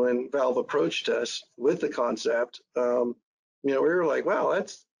this and when Valve approached us with the concept, we were like, wow,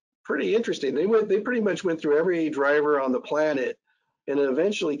 that's pretty interesting. They pretty much went through every driver on the planet, and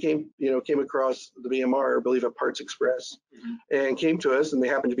eventually came across the BMR, I believe at Parts Express, and came to us, and they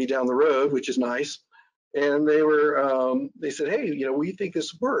happened to be down the road, which is nice. And they said, hey, we think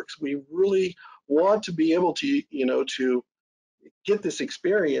this works. We really want to be able to, to get this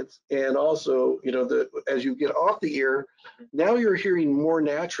experience, and also, as you get off the ear, now you're hearing more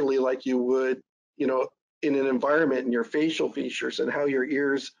naturally, like you would, in an environment, in your facial features and how your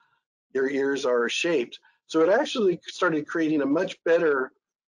ears are shaped. So it actually started creating a much better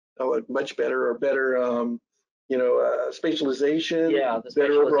spatialization, Yeah, the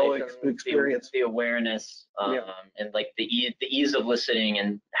better overall spatialization, experience. the awareness, and like the ease of listening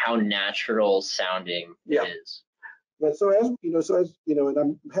and how natural sounding it is. Yeah. So as and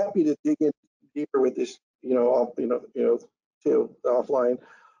I'm happy to dig in deeper with this, too, offline.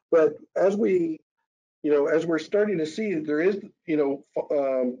 But as we're starting to see, there is,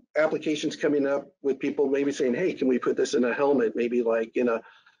 applications coming up with people maybe saying, hey, can we put this in a helmet? Maybe like in a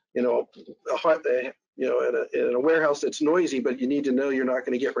warehouse that's noisy, but you need to know you're not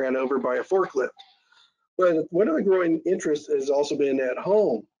going to get ran over by a forklift. But one of the growing interests has also been at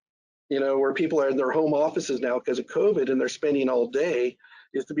home, where people are in their home offices now because of COVID, and they're spending all day,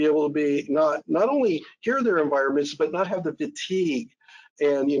 is to be able to be not only hear their environments, but not have the fatigue,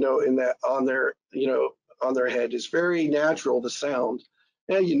 and in that on their head. Is very natural, the sound.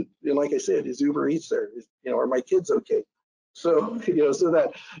 And like I said, is Uber Eats there? Are my kids okay? So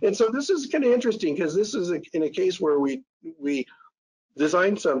so this is kind of interesting, because this is in a case where we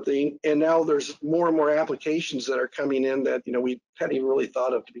designed something, and now there's more and more applications that are coming in that we hadn't even really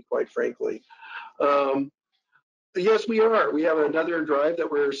thought of, to be quite frankly. Yes, we are. We have another drive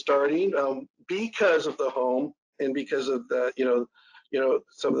that we're starting because of the home, and because of the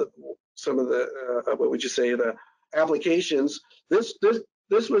some of the what would you say, the applications. This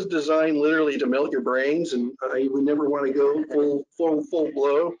was designed literally to melt your brains, and you would never want to go full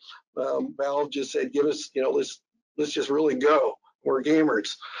blow. Valve just said, give us, let's just really go. We're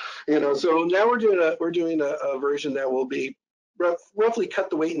gamers, So now we're doing a version that will be roughly cut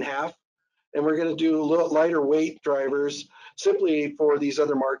the weight in half, and we're going to do a little lighter weight drivers, simply for these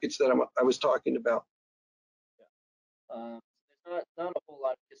other markets that I was talking about. There's not a whole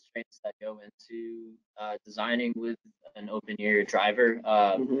lot of constraints that go into designing with an open ear driver.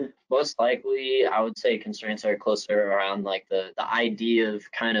 Most likely, I would say constraints are closer around like the idea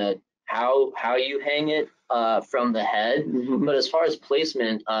of kind of how you hang it from the head. But as far as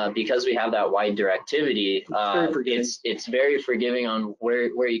placement, because we have that wide directivity, it's very forgiving on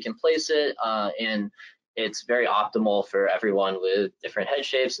where you can place it, and it's very optimal for everyone with different head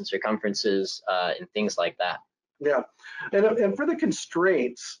shapes and circumferences and things like that. Yeah, and for the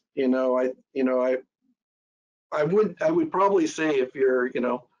constraints, I would probably say, if you're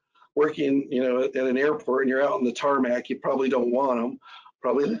working at an airport and you're out on the tarmac, you probably don't want them.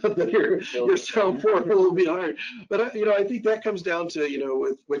 Probably your sound port will be higher. But I think that comes down to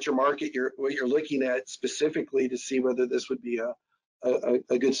with what your market, what you're looking at specifically, to see whether this would be a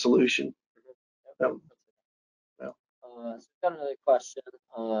good solution. So we've got another question.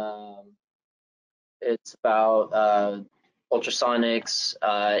 It's about ultrasonics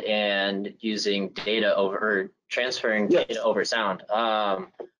and using data transferring data over sound.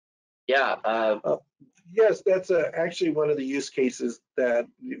 Yes, that's actually one of the use cases that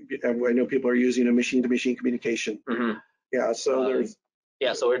I know people are using, in machine-to-machine communication. Yeah, so there's.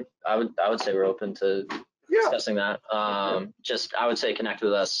 Yeah, so I would say we're open to discussing that. Just I would say connect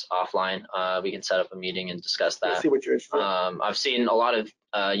with us offline. We can set up a meeting and discuss that. See what you're interested in. I've seen a lot of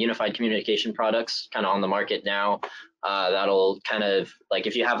unified communication products kind of on the market now. That'll kind of, like,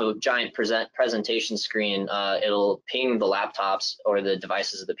 if you have a giant presentation screen, it'll ping the laptops or the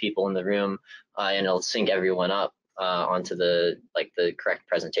devices of the people in the room, and it'll sync everyone up onto the correct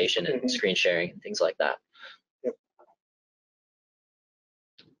presentation and screen sharing and things like that.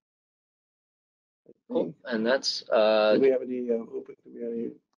 Cool. And that's do we have any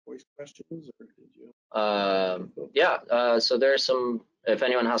voice questions, or did you? So there are some if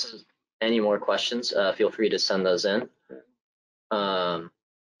anyone has any more questions, feel free to send those in.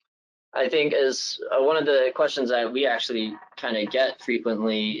 I think as one of the questions that we actually kind of get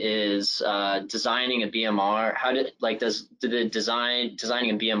frequently is designing a BMR. How did the designing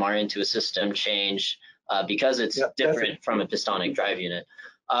a BMR into a system change because it's different from a pistonic drive unit?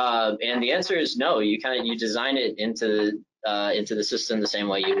 And the answer is no. You design it into the system the same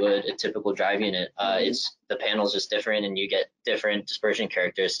way you would a typical drive unit. It's the panel's just different, and you get different dispersion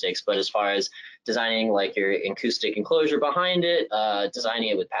characteristics. But as far as designing like your acoustic enclosure behind it, designing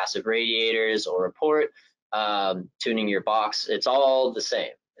it with passive radiators or a port, tuning your box, it's all the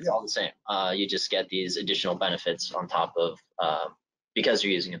same. It's all the same. You just get these additional benefits on top of because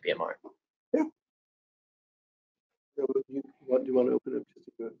you're using a BMR. Yeah. So do you want to open up just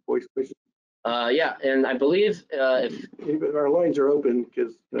a voice question? Yeah, and I believe if our lines are open,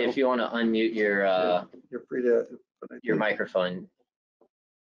 because if you want to unmute your you're free to your microphone.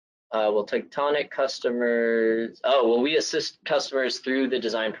 Will TECTONIC customers? Oh, will we assist customers through the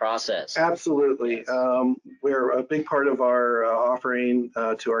design process? Absolutely. We're a big part of our offering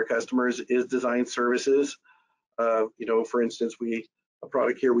to our customers is design services. You know, for instance, a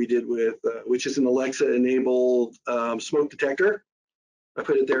product here we did with which is an Alexa-enabled smoke detector. I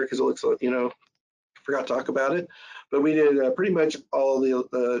put it there because it looks like, you know, forgot to talk about it. But we did pretty much all the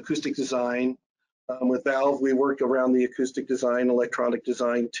acoustic design. With Valve, we work around the acoustic design, electronic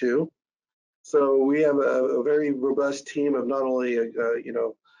design too. So we have a very robust team of not only, you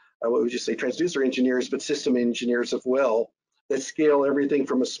know, what would you say, transducer engineers, but system engineers as well, that scale everything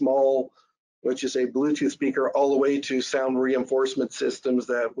from a small, what you say, Bluetooth speaker all the way to sound reinforcement systems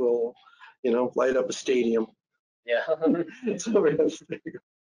that will, you know, light up a stadium. Yeah. So,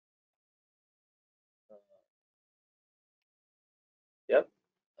 yep.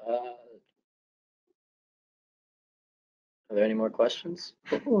 Are there any more questions?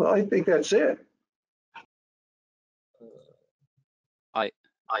 Well, I think that's it. Hi.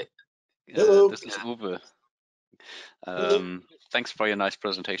 Hello. This is Uwe. Thanks for your nice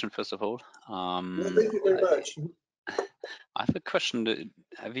presentation, first of all. Well, thank you very much. I have a question.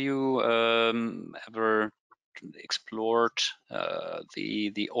 Have you ever explored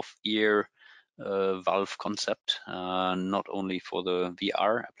the off-ear valve concept, not only for the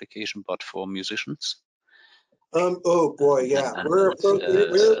VR application, but for musicians? Oh boy, yeah.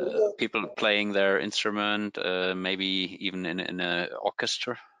 And people playing their instrument, maybe even in an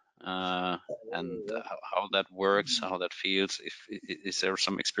orchestra, and how that works, how that feels. Is there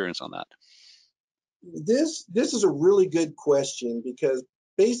some experience on that? This is a really good question, because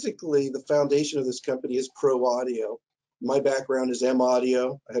basically the foundation of this company is Pro Audio. My background is M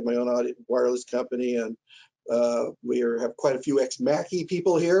Audio. I had my own audio wireless company, and we have quite a few ex-Mackie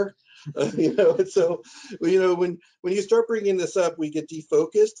people here. You know, so you know, when you start bringing this up, we get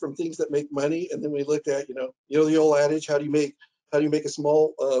defocused from things that make money, and then we look at, you know the old adage, how do you make a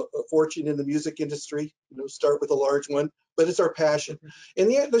small fortune in the music industry? You know, start with a large one. But it's our passion. And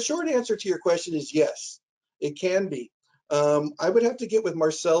the short answer to your question is yes, it can be. I would have to get with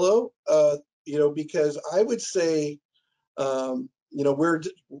Marcelo, you know, because I would say, you know,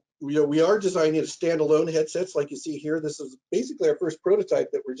 we are designing standalone headsets like you see here. This is basically our first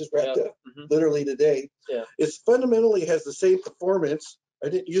prototype that we're just wrapped up literally today. Yeah. It's fundamentally has the same performance. I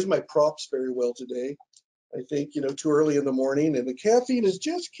didn't use my props very well today. I think, you know, too early in the morning, and the caffeine is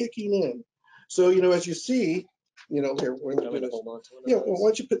just kicking in. So, you know, as you see, you know, here, we're going to hold on to one. Yeah, well, why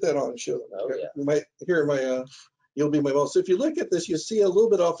don't you put that on and show them? Oh, yeah. You might hear my, you'll be my boss. So if you look at this, you see a little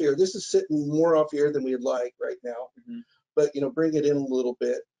bit off air. This is sitting more off air than we'd like right now, but, you know, bring it in a little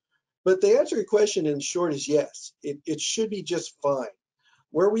bit. But the answer to your question in short is yes, it should be just fine.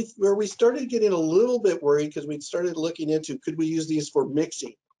 Where we started getting a little bit worried, because we started looking into, could we use these for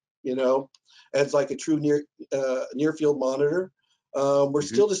mixing, you know, as like a true near field monitor. We're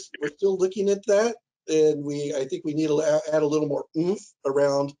still looking at that, and I think we need to add a little more oomph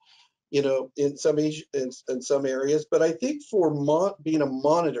around, you know, in some areas. But I think for being a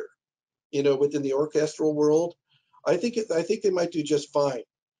monitor, you know, within the orchestral world, I think they might do just fine,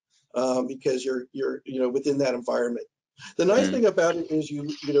 because you're you know, within that environment. The nice thing about it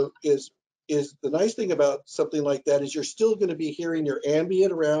is is the nice thing about something like that is you're still going to be hearing your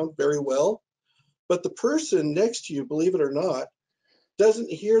ambient around very well, but the person next to you, believe it or not,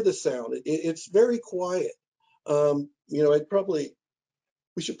 doesn't hear the sound. It's very quiet. You know,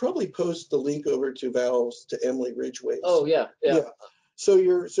 we should probably post the link over to Valve's, to Emily Ridgway's. Oh yeah. So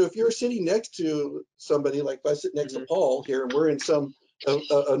if you're sitting next to somebody, like if I sit next to Paul here, and we're in some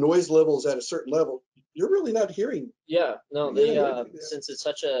a noise levels at a certain level, you're really not hearing. Yeah, no, since it's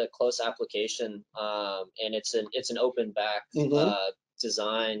such a close application, and it's an open back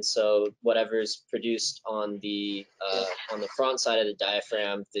designed so whatever's produced on the front side of the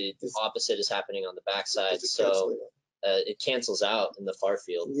diaphragm, the opposite is happening on the back side. So it cancels out in the far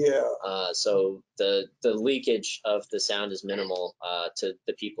field. Yeah. So the leakage of the sound is minimal to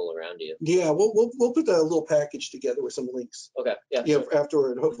the people around you. Yeah, we'll put a little package together with some links. Okay. Yeah. Yeah, Sure.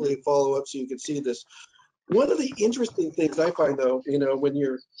 afterward, hopefully follow up so you can see this. One of the interesting things I find, though, when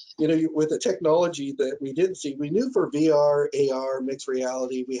with the technology that we didn't see, we knew for VR, AR, mixed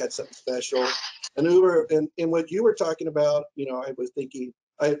reality, we had something special. And what you were talking about, I was thinking,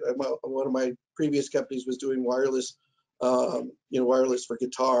 one of my previous companies was doing wireless, wireless for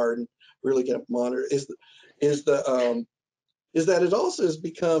guitar, and we're looking at monitor. Is that it also has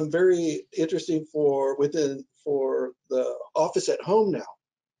become very interesting for the office at home now.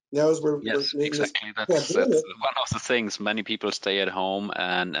 Now, as we're Yes, in this exactly. That's pandemic, one of the things. Many people stay at home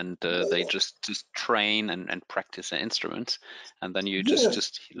and they just train and practice their instruments, and then you yeah,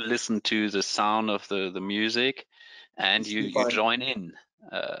 just listen to the sound of the music, and you join in.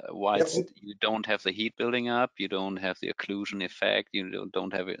 Whilst you don't have the heat building up, you don't have the occlusion effect, you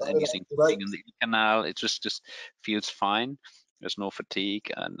don't have anything in the canal. It just feels fine. There's no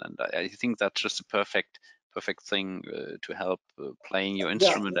fatigue, and I think that's just a perfect thing to help playing your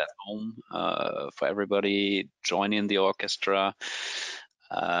instrument at home for everybody. Join in the orchestra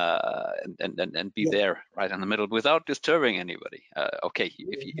and be there right in the middle without disturbing anybody. Okay,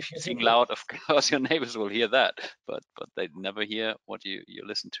 if you sing loud, of course your neighbors will hear that, but they never hear what you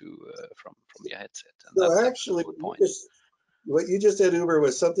listen to from your headset. And so that's actually, the point. what you just said, Uber,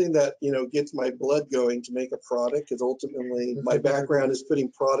 was something that gets my blood going to make a product, because ultimately my background is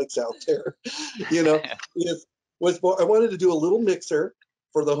putting products out there. I wanted to do a little mixer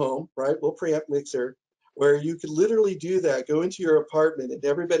for the home, right? Little preamp mixer, where you could literally do that. Go into your apartment and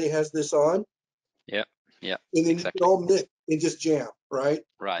everybody has this on. Yeah, and then you can all mix and just jam, right?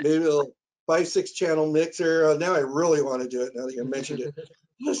 Right. Maybe a 5-6 channel mixer. Now I really want to do it now that you mentioned it.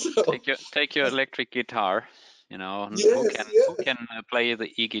 So, take your electric guitar. yes, who can play the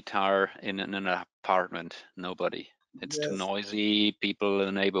e-guitar in an apartment? Nobody. It's too noisy. People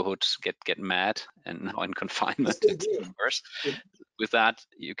in the neighborhoods get mad, and now in confinement it's even worse. With that,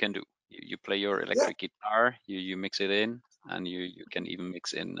 you can do. You play your electric guitar. You mix it in, and you can even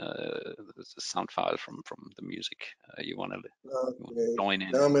mix in the sound file from the music you want to join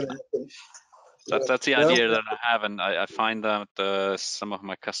in. Now I'm gonna That's the idea that I have, and I find that some of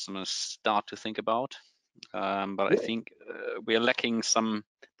my customers start to think about. But I think we are lacking some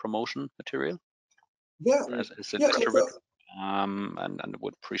promotion material as a distributor, and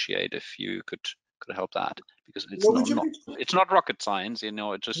would appreciate if you could help that, because it's not rocket science,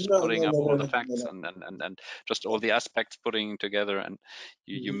 it's just putting up all the facts and just all the aspects putting together. And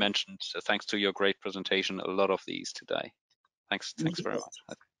you mentioned, thanks to your great presentation, a lot of these today. Thanks very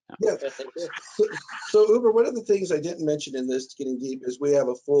much. Yeah. So Uber, one of the things I didn't mention in this, getting deep, is we have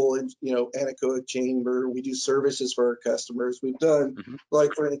a full, anechoic chamber. We do services for our customers. We've done,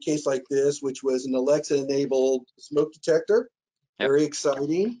 like for in a case like this, which was an Alexa-enabled smoke detector. Very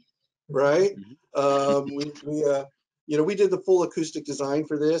exciting, right? We did the full acoustic design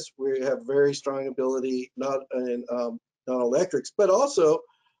for this. We have very strong ability, not in non-electrics, but also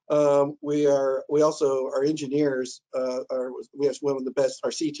our engineers we have one of the best. Our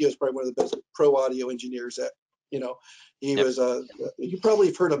CTO is probably one of the best pro audio engineers that he was you probably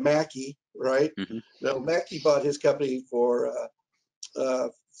have heard of Mackie, right? No, Mackie bought his company for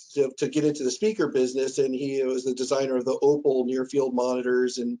to get into the speaker business, and he was the designer of the Opal near field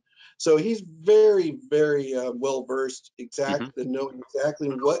monitors, and so he's very well versed knowing exactly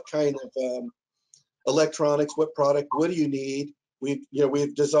what kind of electronics, what product, what do you need. We've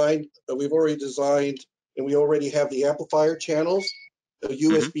already designed, and we already have the amplifier channels,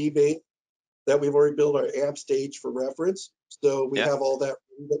 USB based, that we've already built our amp stage for reference. So we have all that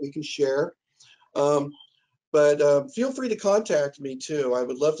we can share. But feel free to contact me too. I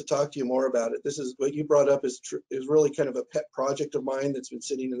would love to talk to you more about it. This is what you brought up is really kind of a pet project of mine that's been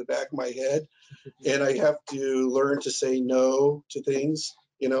sitting in the back of my head, and I have to learn to say no to things,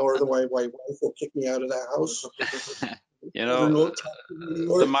 or otherwise my wife will kick me out of the house.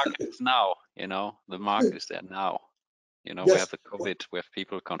 The market is now, the market is there now. We have the COVID, we have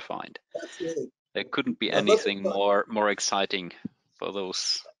people confined. There couldn't be anything more exciting for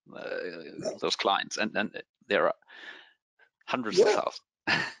those clients, and there are hundreds of thousands.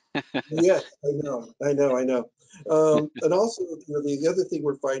 Yes, I know. And also, the other thing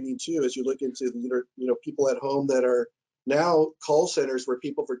we're finding too, as you look into people at home that are now call centers where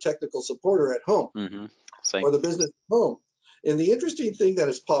people for technical support are at home, or the business at home. And the interesting thing that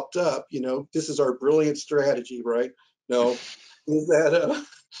has popped up, this is our brilliant strategy, right? No, is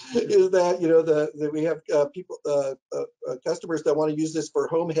that you know that we have people customers that want to use this for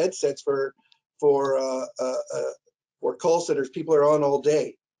home headsets for call centers. People are on all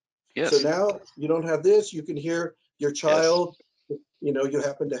day. Yes. So now you don't have this. You can hear your child. Yes. You know, you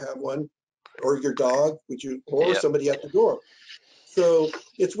happen to have one, or your dog, or somebody at the door. So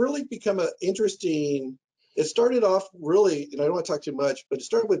it's really become an interesting. It started off really, and I don't want to talk too much, but it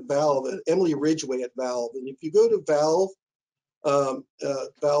started with Valve, Emily Ridgway at Valve. And if you go to Valve,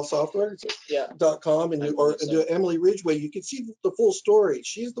 Valve Software, .com, and do Emily Ridgway, you can see the full story.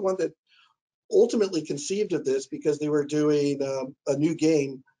 She's the one that ultimately conceived of this because they were doing a new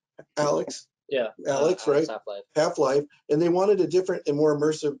game, Alex. Yeah. Alex, right? Half-Life, and they wanted a different and more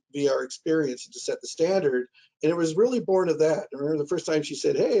immersive VR experience to set the standard. And it was really born of that. I remember the first time she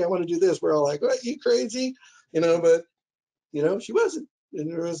said, "Hey, I want to do this." We're all like, "What? You crazy?" You know, but you know, she wasn't,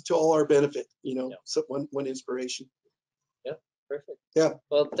 and it was to all our benefit. You know, so one inspiration. Yeah, perfect. Yeah.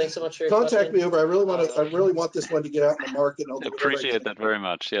 Well, thanks so much for your contact me over. I really want to. I really want this one to get out in the market. And I'll do appreciate that very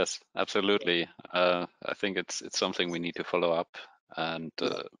much. Yes, absolutely. I think it's something we need to follow up, and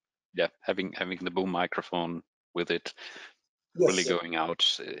yeah, having the boom microphone with it really going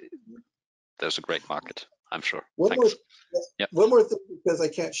out, there's a great market, I'm sure. One more thing, because I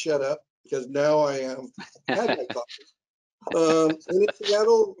can't shut up, because now I am had my coffee. And in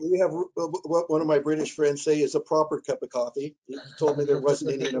Seattle, we have what one of my British friends say is a proper cup of coffee. He told me there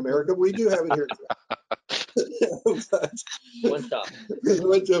wasn't any in America, but we do have it here. But, one shot.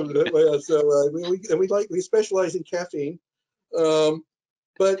 Yeah, so we specialize in caffeine.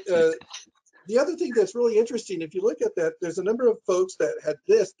 But the other thing that's really interesting, if you look at that, there's a number of folks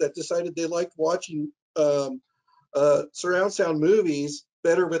that decided they liked watching surround sound movies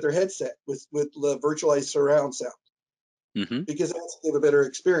better with their headset, with virtualized surround sound. Mm-hmm. Because that's give a better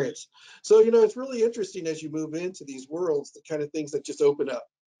experience. So, you know, it's really interesting as you move into these worlds, the kind of things that just open up.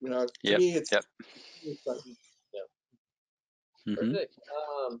 You know, to me, it's exciting. Yeah. Mm-hmm. Perfect.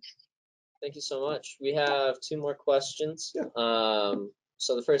 Thank you so much. We have 2 more questions. Yeah.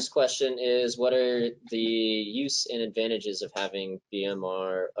 So the first question is, what are the use and advantages of having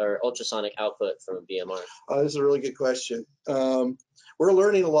BMR or ultrasonic output from a BMR? This is a really good question. We're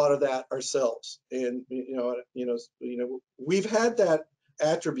learning a lot of that ourselves, and you know, we've had that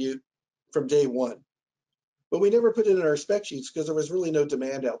attribute from day one, but we never put it in our spec sheets because there was really no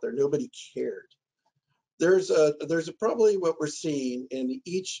demand out there. Nobody cared. There's probably what we're seeing in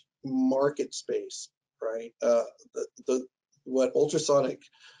each market space, right? What ultrasonic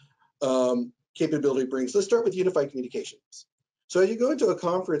capability brings. Let's start with unified communications. So you go into a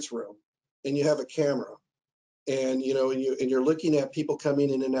conference room and you have a camera, and you know, and you're looking at people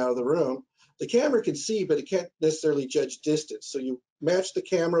coming in and out of the room. The camera can see, but it can't necessarily judge distance. So you match the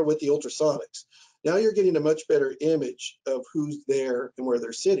camera with the ultrasonics. Now you're getting a much better image of who's there and where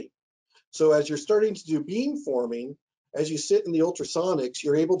they're sitting. So as you're starting to do beamforming, as you sit in the ultrasonics,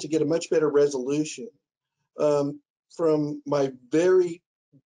 you're able to get a much better resolution. From my very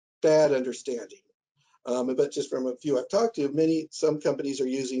bad understanding, but just from a few I've talked to, some companies are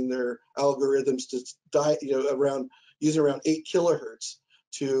using their algorithms to using around 8 kilohertz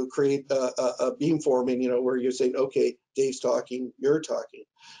to create a beamforming, you know, where you're saying, okay, Dave's talking, you're talking,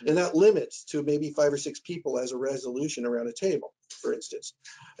 and that limits to maybe 5 or 6 people as a resolution around a table, for instance.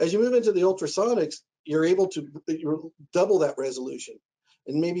 As you move into the ultrasonics, you're able to double that resolution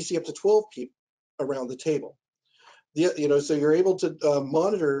and maybe see up to 12 people around the table. You know, so you're able to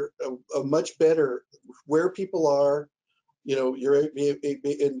monitor a much better where people are, you know,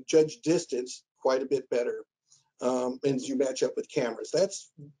 and judge distance quite a bit better as you match up with cameras. That's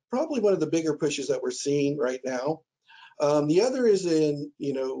probably one of the bigger pushes that we're seeing right now. The other is in,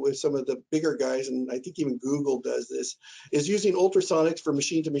 you know, with some of the bigger guys, and I think even Google does this, is using ultrasonics for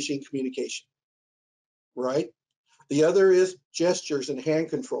machine-to-machine communication, right? The other is gestures and hand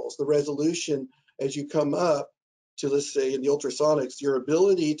controls. The resolution as you come up to, let's say, in the ultrasonics, your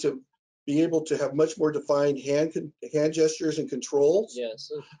ability to be able to have much more defined hand gestures and controls. Yes.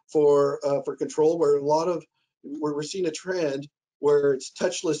 For control, where we're seeing a trend where it's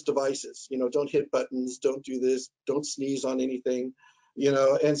touchless devices. You know, don't hit buttons, don't do this, don't sneeze on anything, you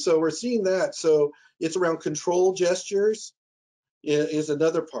know, and so we're seeing that. So it's around control gestures is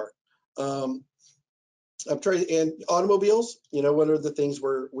another part. I'm trying, and automobiles, you know, one of the things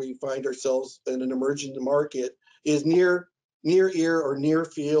where we find ourselves in an emerging market is near ear or near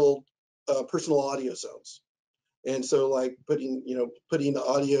field personal audio zones. And so like putting the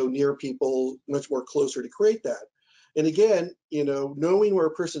audio near people much more closer to create that. And again, you know, knowing where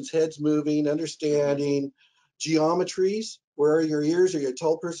a person's head's moving, understanding geometries, where are your ears, are you a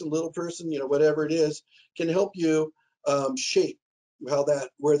tall person, little person, you know, whatever it is, can help you shape,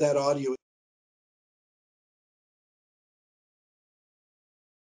 where that audio.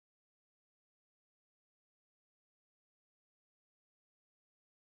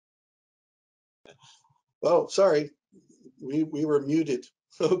 Oh, sorry, we were muted.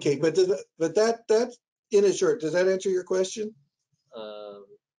 Okay, but that in a short, does that answer your question?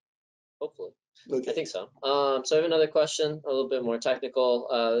 Hopefully. Okay. I think so. So I have another question, a little bit more technical.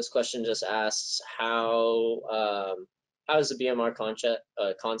 This question just asks how does the BMR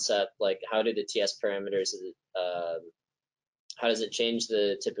concept, like how do the TS parameters, how does it change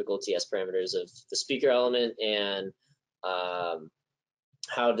the typical TS parameters of the speaker element, and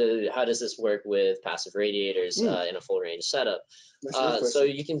how does this work with passive radiators in a full range setup? So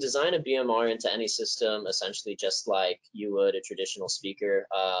you can design a BMR into any system essentially just like you would a traditional speaker.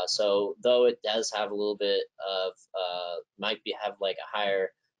 So though it does have a little bit of have like a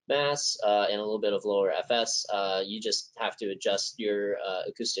higher mass and a little bit of lower FS, you just have to adjust your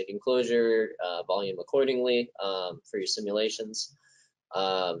acoustic enclosure volume accordingly for your simulations.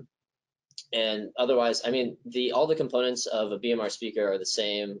 And otherwise, I mean, all the components of a BMR speaker are the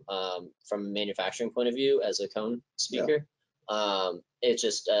same from a manufacturing point of view as a cone speaker. Yeah. It's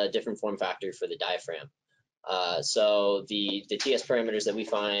just a different form factor for the diaphragm. So the TS parameters that we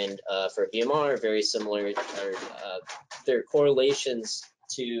find for a BMR are very similar. Their correlations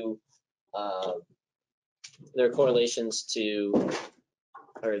to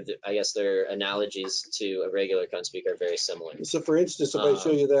I guess their analogies to a regular cone speaker are very similar. So for instance, if I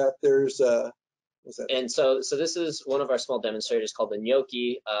show you that, there's what's that? And so this is one of our small demonstrators called the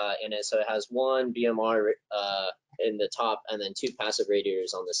gnocchi, so it has one BMR in the top and then two passive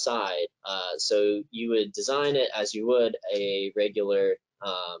radiators on the side. So you would design it as you would a regular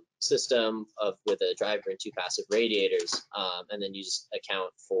system with a driver and two passive radiators, and then you just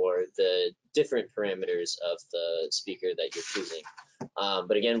account for the different parameters of the speaker that you're choosing.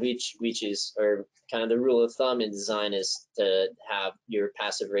 But again, we choose, or kind of the rule of thumb in design is to have your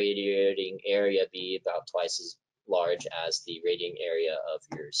passive radiating area be about twice as large as the radiating area of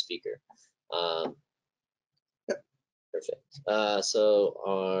your speaker. Perfect. So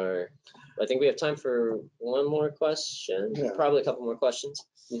I think we have time for one more question, probably a couple more questions.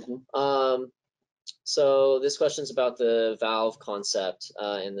 Mm-hmm. So this question is about the valve concept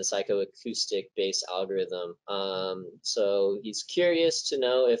and the psychoacoustic base algorithm. So he's curious to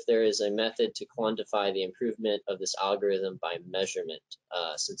know if there is a method to quantify the improvement of this algorithm by measurement,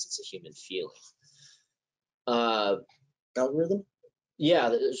 since it's a human feeling. Algorithm?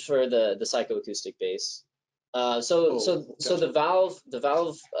 Yeah, for the psychoacoustic base. So the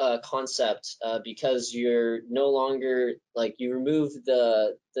valve concept, because you're no longer, like, you remove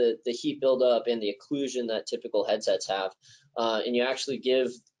the heat buildup and the occlusion that typical headsets have, and you actually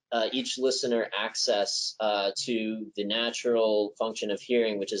give each listener access to the natural function of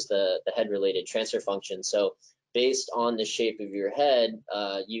hearing, which is the head-related transfer function. So based on the shape of your head,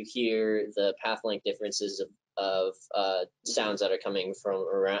 you hear the path length differences of sounds that are coming from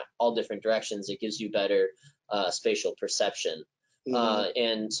around all different directions. It gives you better spatial perception. Mm-hmm.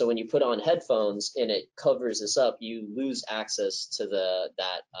 And so when you put on headphones and it covers this up, you lose access to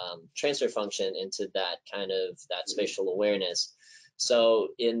that transfer function into that spatial awareness. So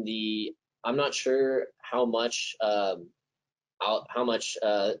I'm not sure how much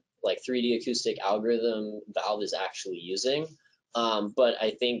like 3D acoustic algorithm Valve is actually using, but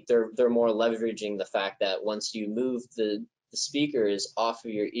I think they're more leveraging the fact that once you move the speakers off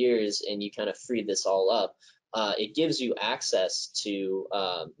of your ears and you kind of free this all up, it gives you access to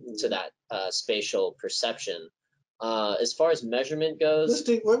that spatial perception. As far as measurement goes,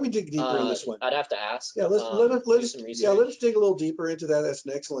 why don't we dig deeper in this one? I'd have to ask. Yeah, let us dig a little deeper into that. That's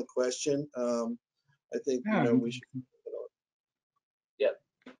an excellent question. I think we should. Yep.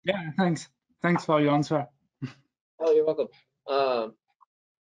 Yeah, thanks for your answer. Oh, you're welcome. So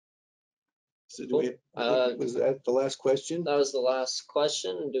was that the last question? That was the last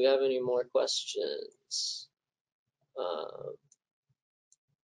question. Do we have any more questions?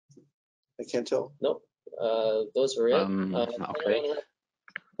 I can't tell. Nope. Those were it. Okay.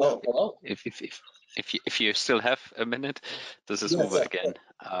 Hello. If you still have a minute, this is Uwe again.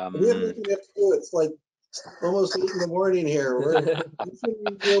 We have nothing left to do. It's like almost 8 in the morning here.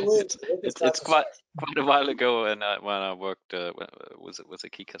 It's quite a while ago, and when I worked was a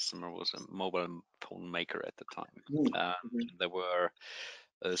key customer, was a mobile phone maker at the time. There were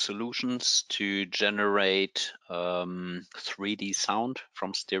solutions to generate 3D sound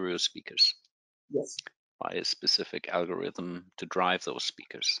from stereo speakers. Yes. By a specific algorithm to drive those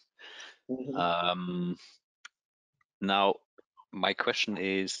speakers. Mm-hmm. Now, my question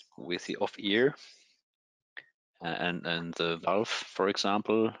is, with the off-ear, and the valve, for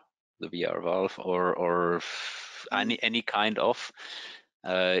example, the VR valve, or any kind of.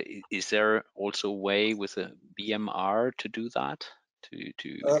 Is there also a way with a BMR to do that?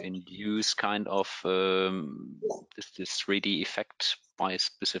 To induce kind of this 3D effect by a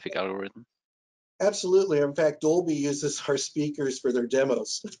specific algorithm? Absolutely. In fact, Dolby uses our speakers for their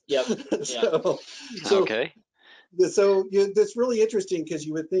demos. Yep. so Okay. So that's really interesting, because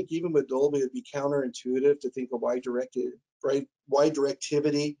you would think even with Dolby it'd be counterintuitive to think a wide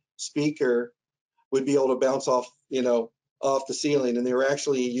directivity speaker would be able to bounce off, off the ceiling. And they were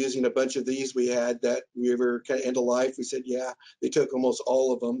actually using a bunch of these we had that we were kind of end of life. We said, yeah, they took almost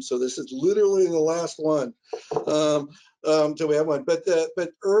all of them. So this is literally the last one. So we have one, but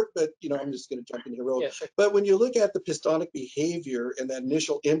I'm just going to jump in here real. Yeah, sure. But when you look at the pistonic behavior and that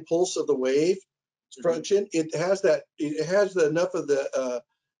initial impulse of the wave function, it has enough of the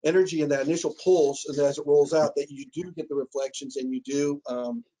energy in that initial pulse, and as it rolls out, that you do get the reflections, and you do,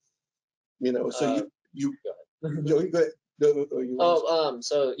 so you go ahead.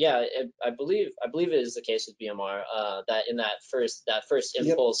 So yeah, I believe it is the case with BMR that in that first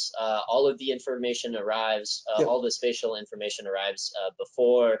impulse, all of the information arrives, all the spatial information arrives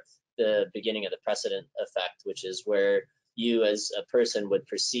before the beginning of the precedent effect, which is where you as a person would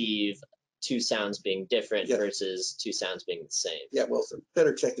perceive two sounds being different versus two sounds being the same. Yeah, well,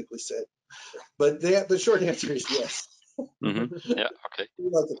 better technically said, but the short answer is yes. Mm-hmm. Yeah. Okay. We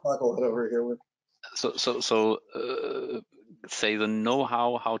like to talk a lot over here. So say the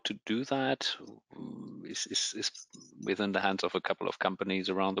know-how how to do that is within the hands of a couple of companies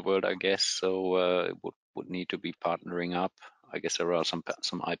around the world, I guess. So it would need to be partnering up. I guess there are some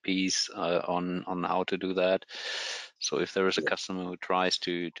IPs on how to do that. So if there is a customer who tries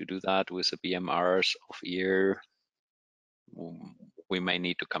to do that with the BMRs of ear, we may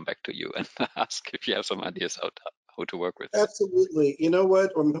need to come back to you and ask if you have some ideas how to work with that. Absolutely. You know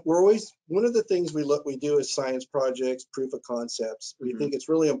what? We're always, one of the things we do is science projects, proof of concepts. We think it's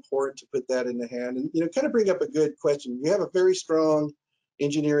really important to put that in the hand, and kind of bring up a good question. We have a very strong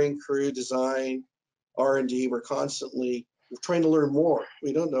engineering crew, design, R&D. We're constantly trying to learn more.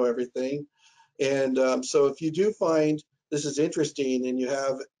 We don't know everything, and so if you do find this is interesting and you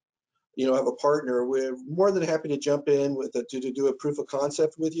have a partner, we're more than happy to jump in with to do a proof of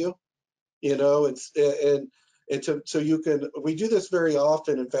concept with you. So you can, we do this very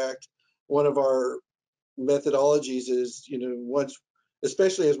often. In fact, one of our methodologies is, once,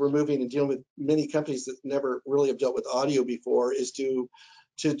 especially as we're moving and dealing with many companies that never really have dealt with audio before, is to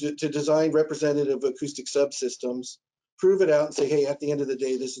design representative acoustic subsystems, prove it out and say, hey, at the end of the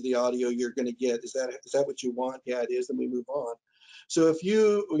day, this is the audio you're going to get. Is that what you want? Yeah, it is. Then we move on. So if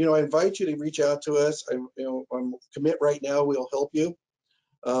I invite you to reach out to us. I'm commit right now. We'll help you.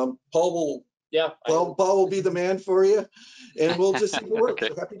 Paul will. Yeah, Paul will be the man for you, and we'll just see the work. Okay.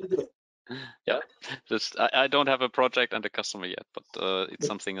 So happy to do it. Yeah, I don't have a project and a customer yet, but it's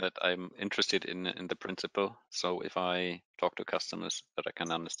something that I'm interested in the principle. So if I talk to customers, that I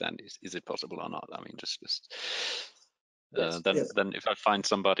can understand is it possible or not. I mean, then if I find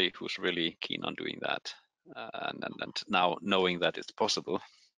somebody who's really keen on doing that, and now knowing that it's possible,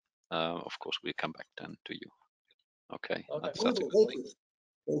 of course we'll come back then to you. Okay. That's a good thing.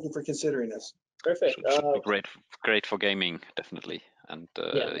 Thank you for considering us. Perfect. Should be great for gaming, definitely, and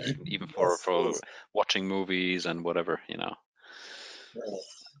even for watching movies and whatever, Yeah.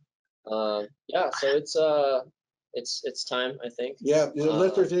 So it's time, I think. Yeah.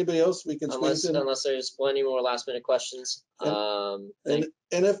 Unless there's anybody else we can squeeze in. Unless there's plenty more last-minute questions. And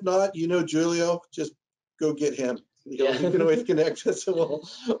if not, Julio, just go get him. You can always connect us, so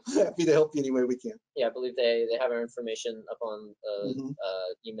we're happy to help you any way we can. Yeah, I believe they have our information up on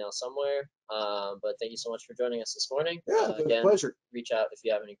email somewhere. But thank you so much for joining us this morning. Yeah, it was a pleasure. Reach out if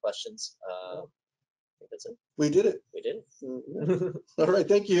you have any questions. I think that's it. We did it. We did it. All right,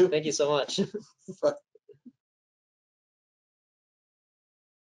 thank you. Thank you so much. Bye.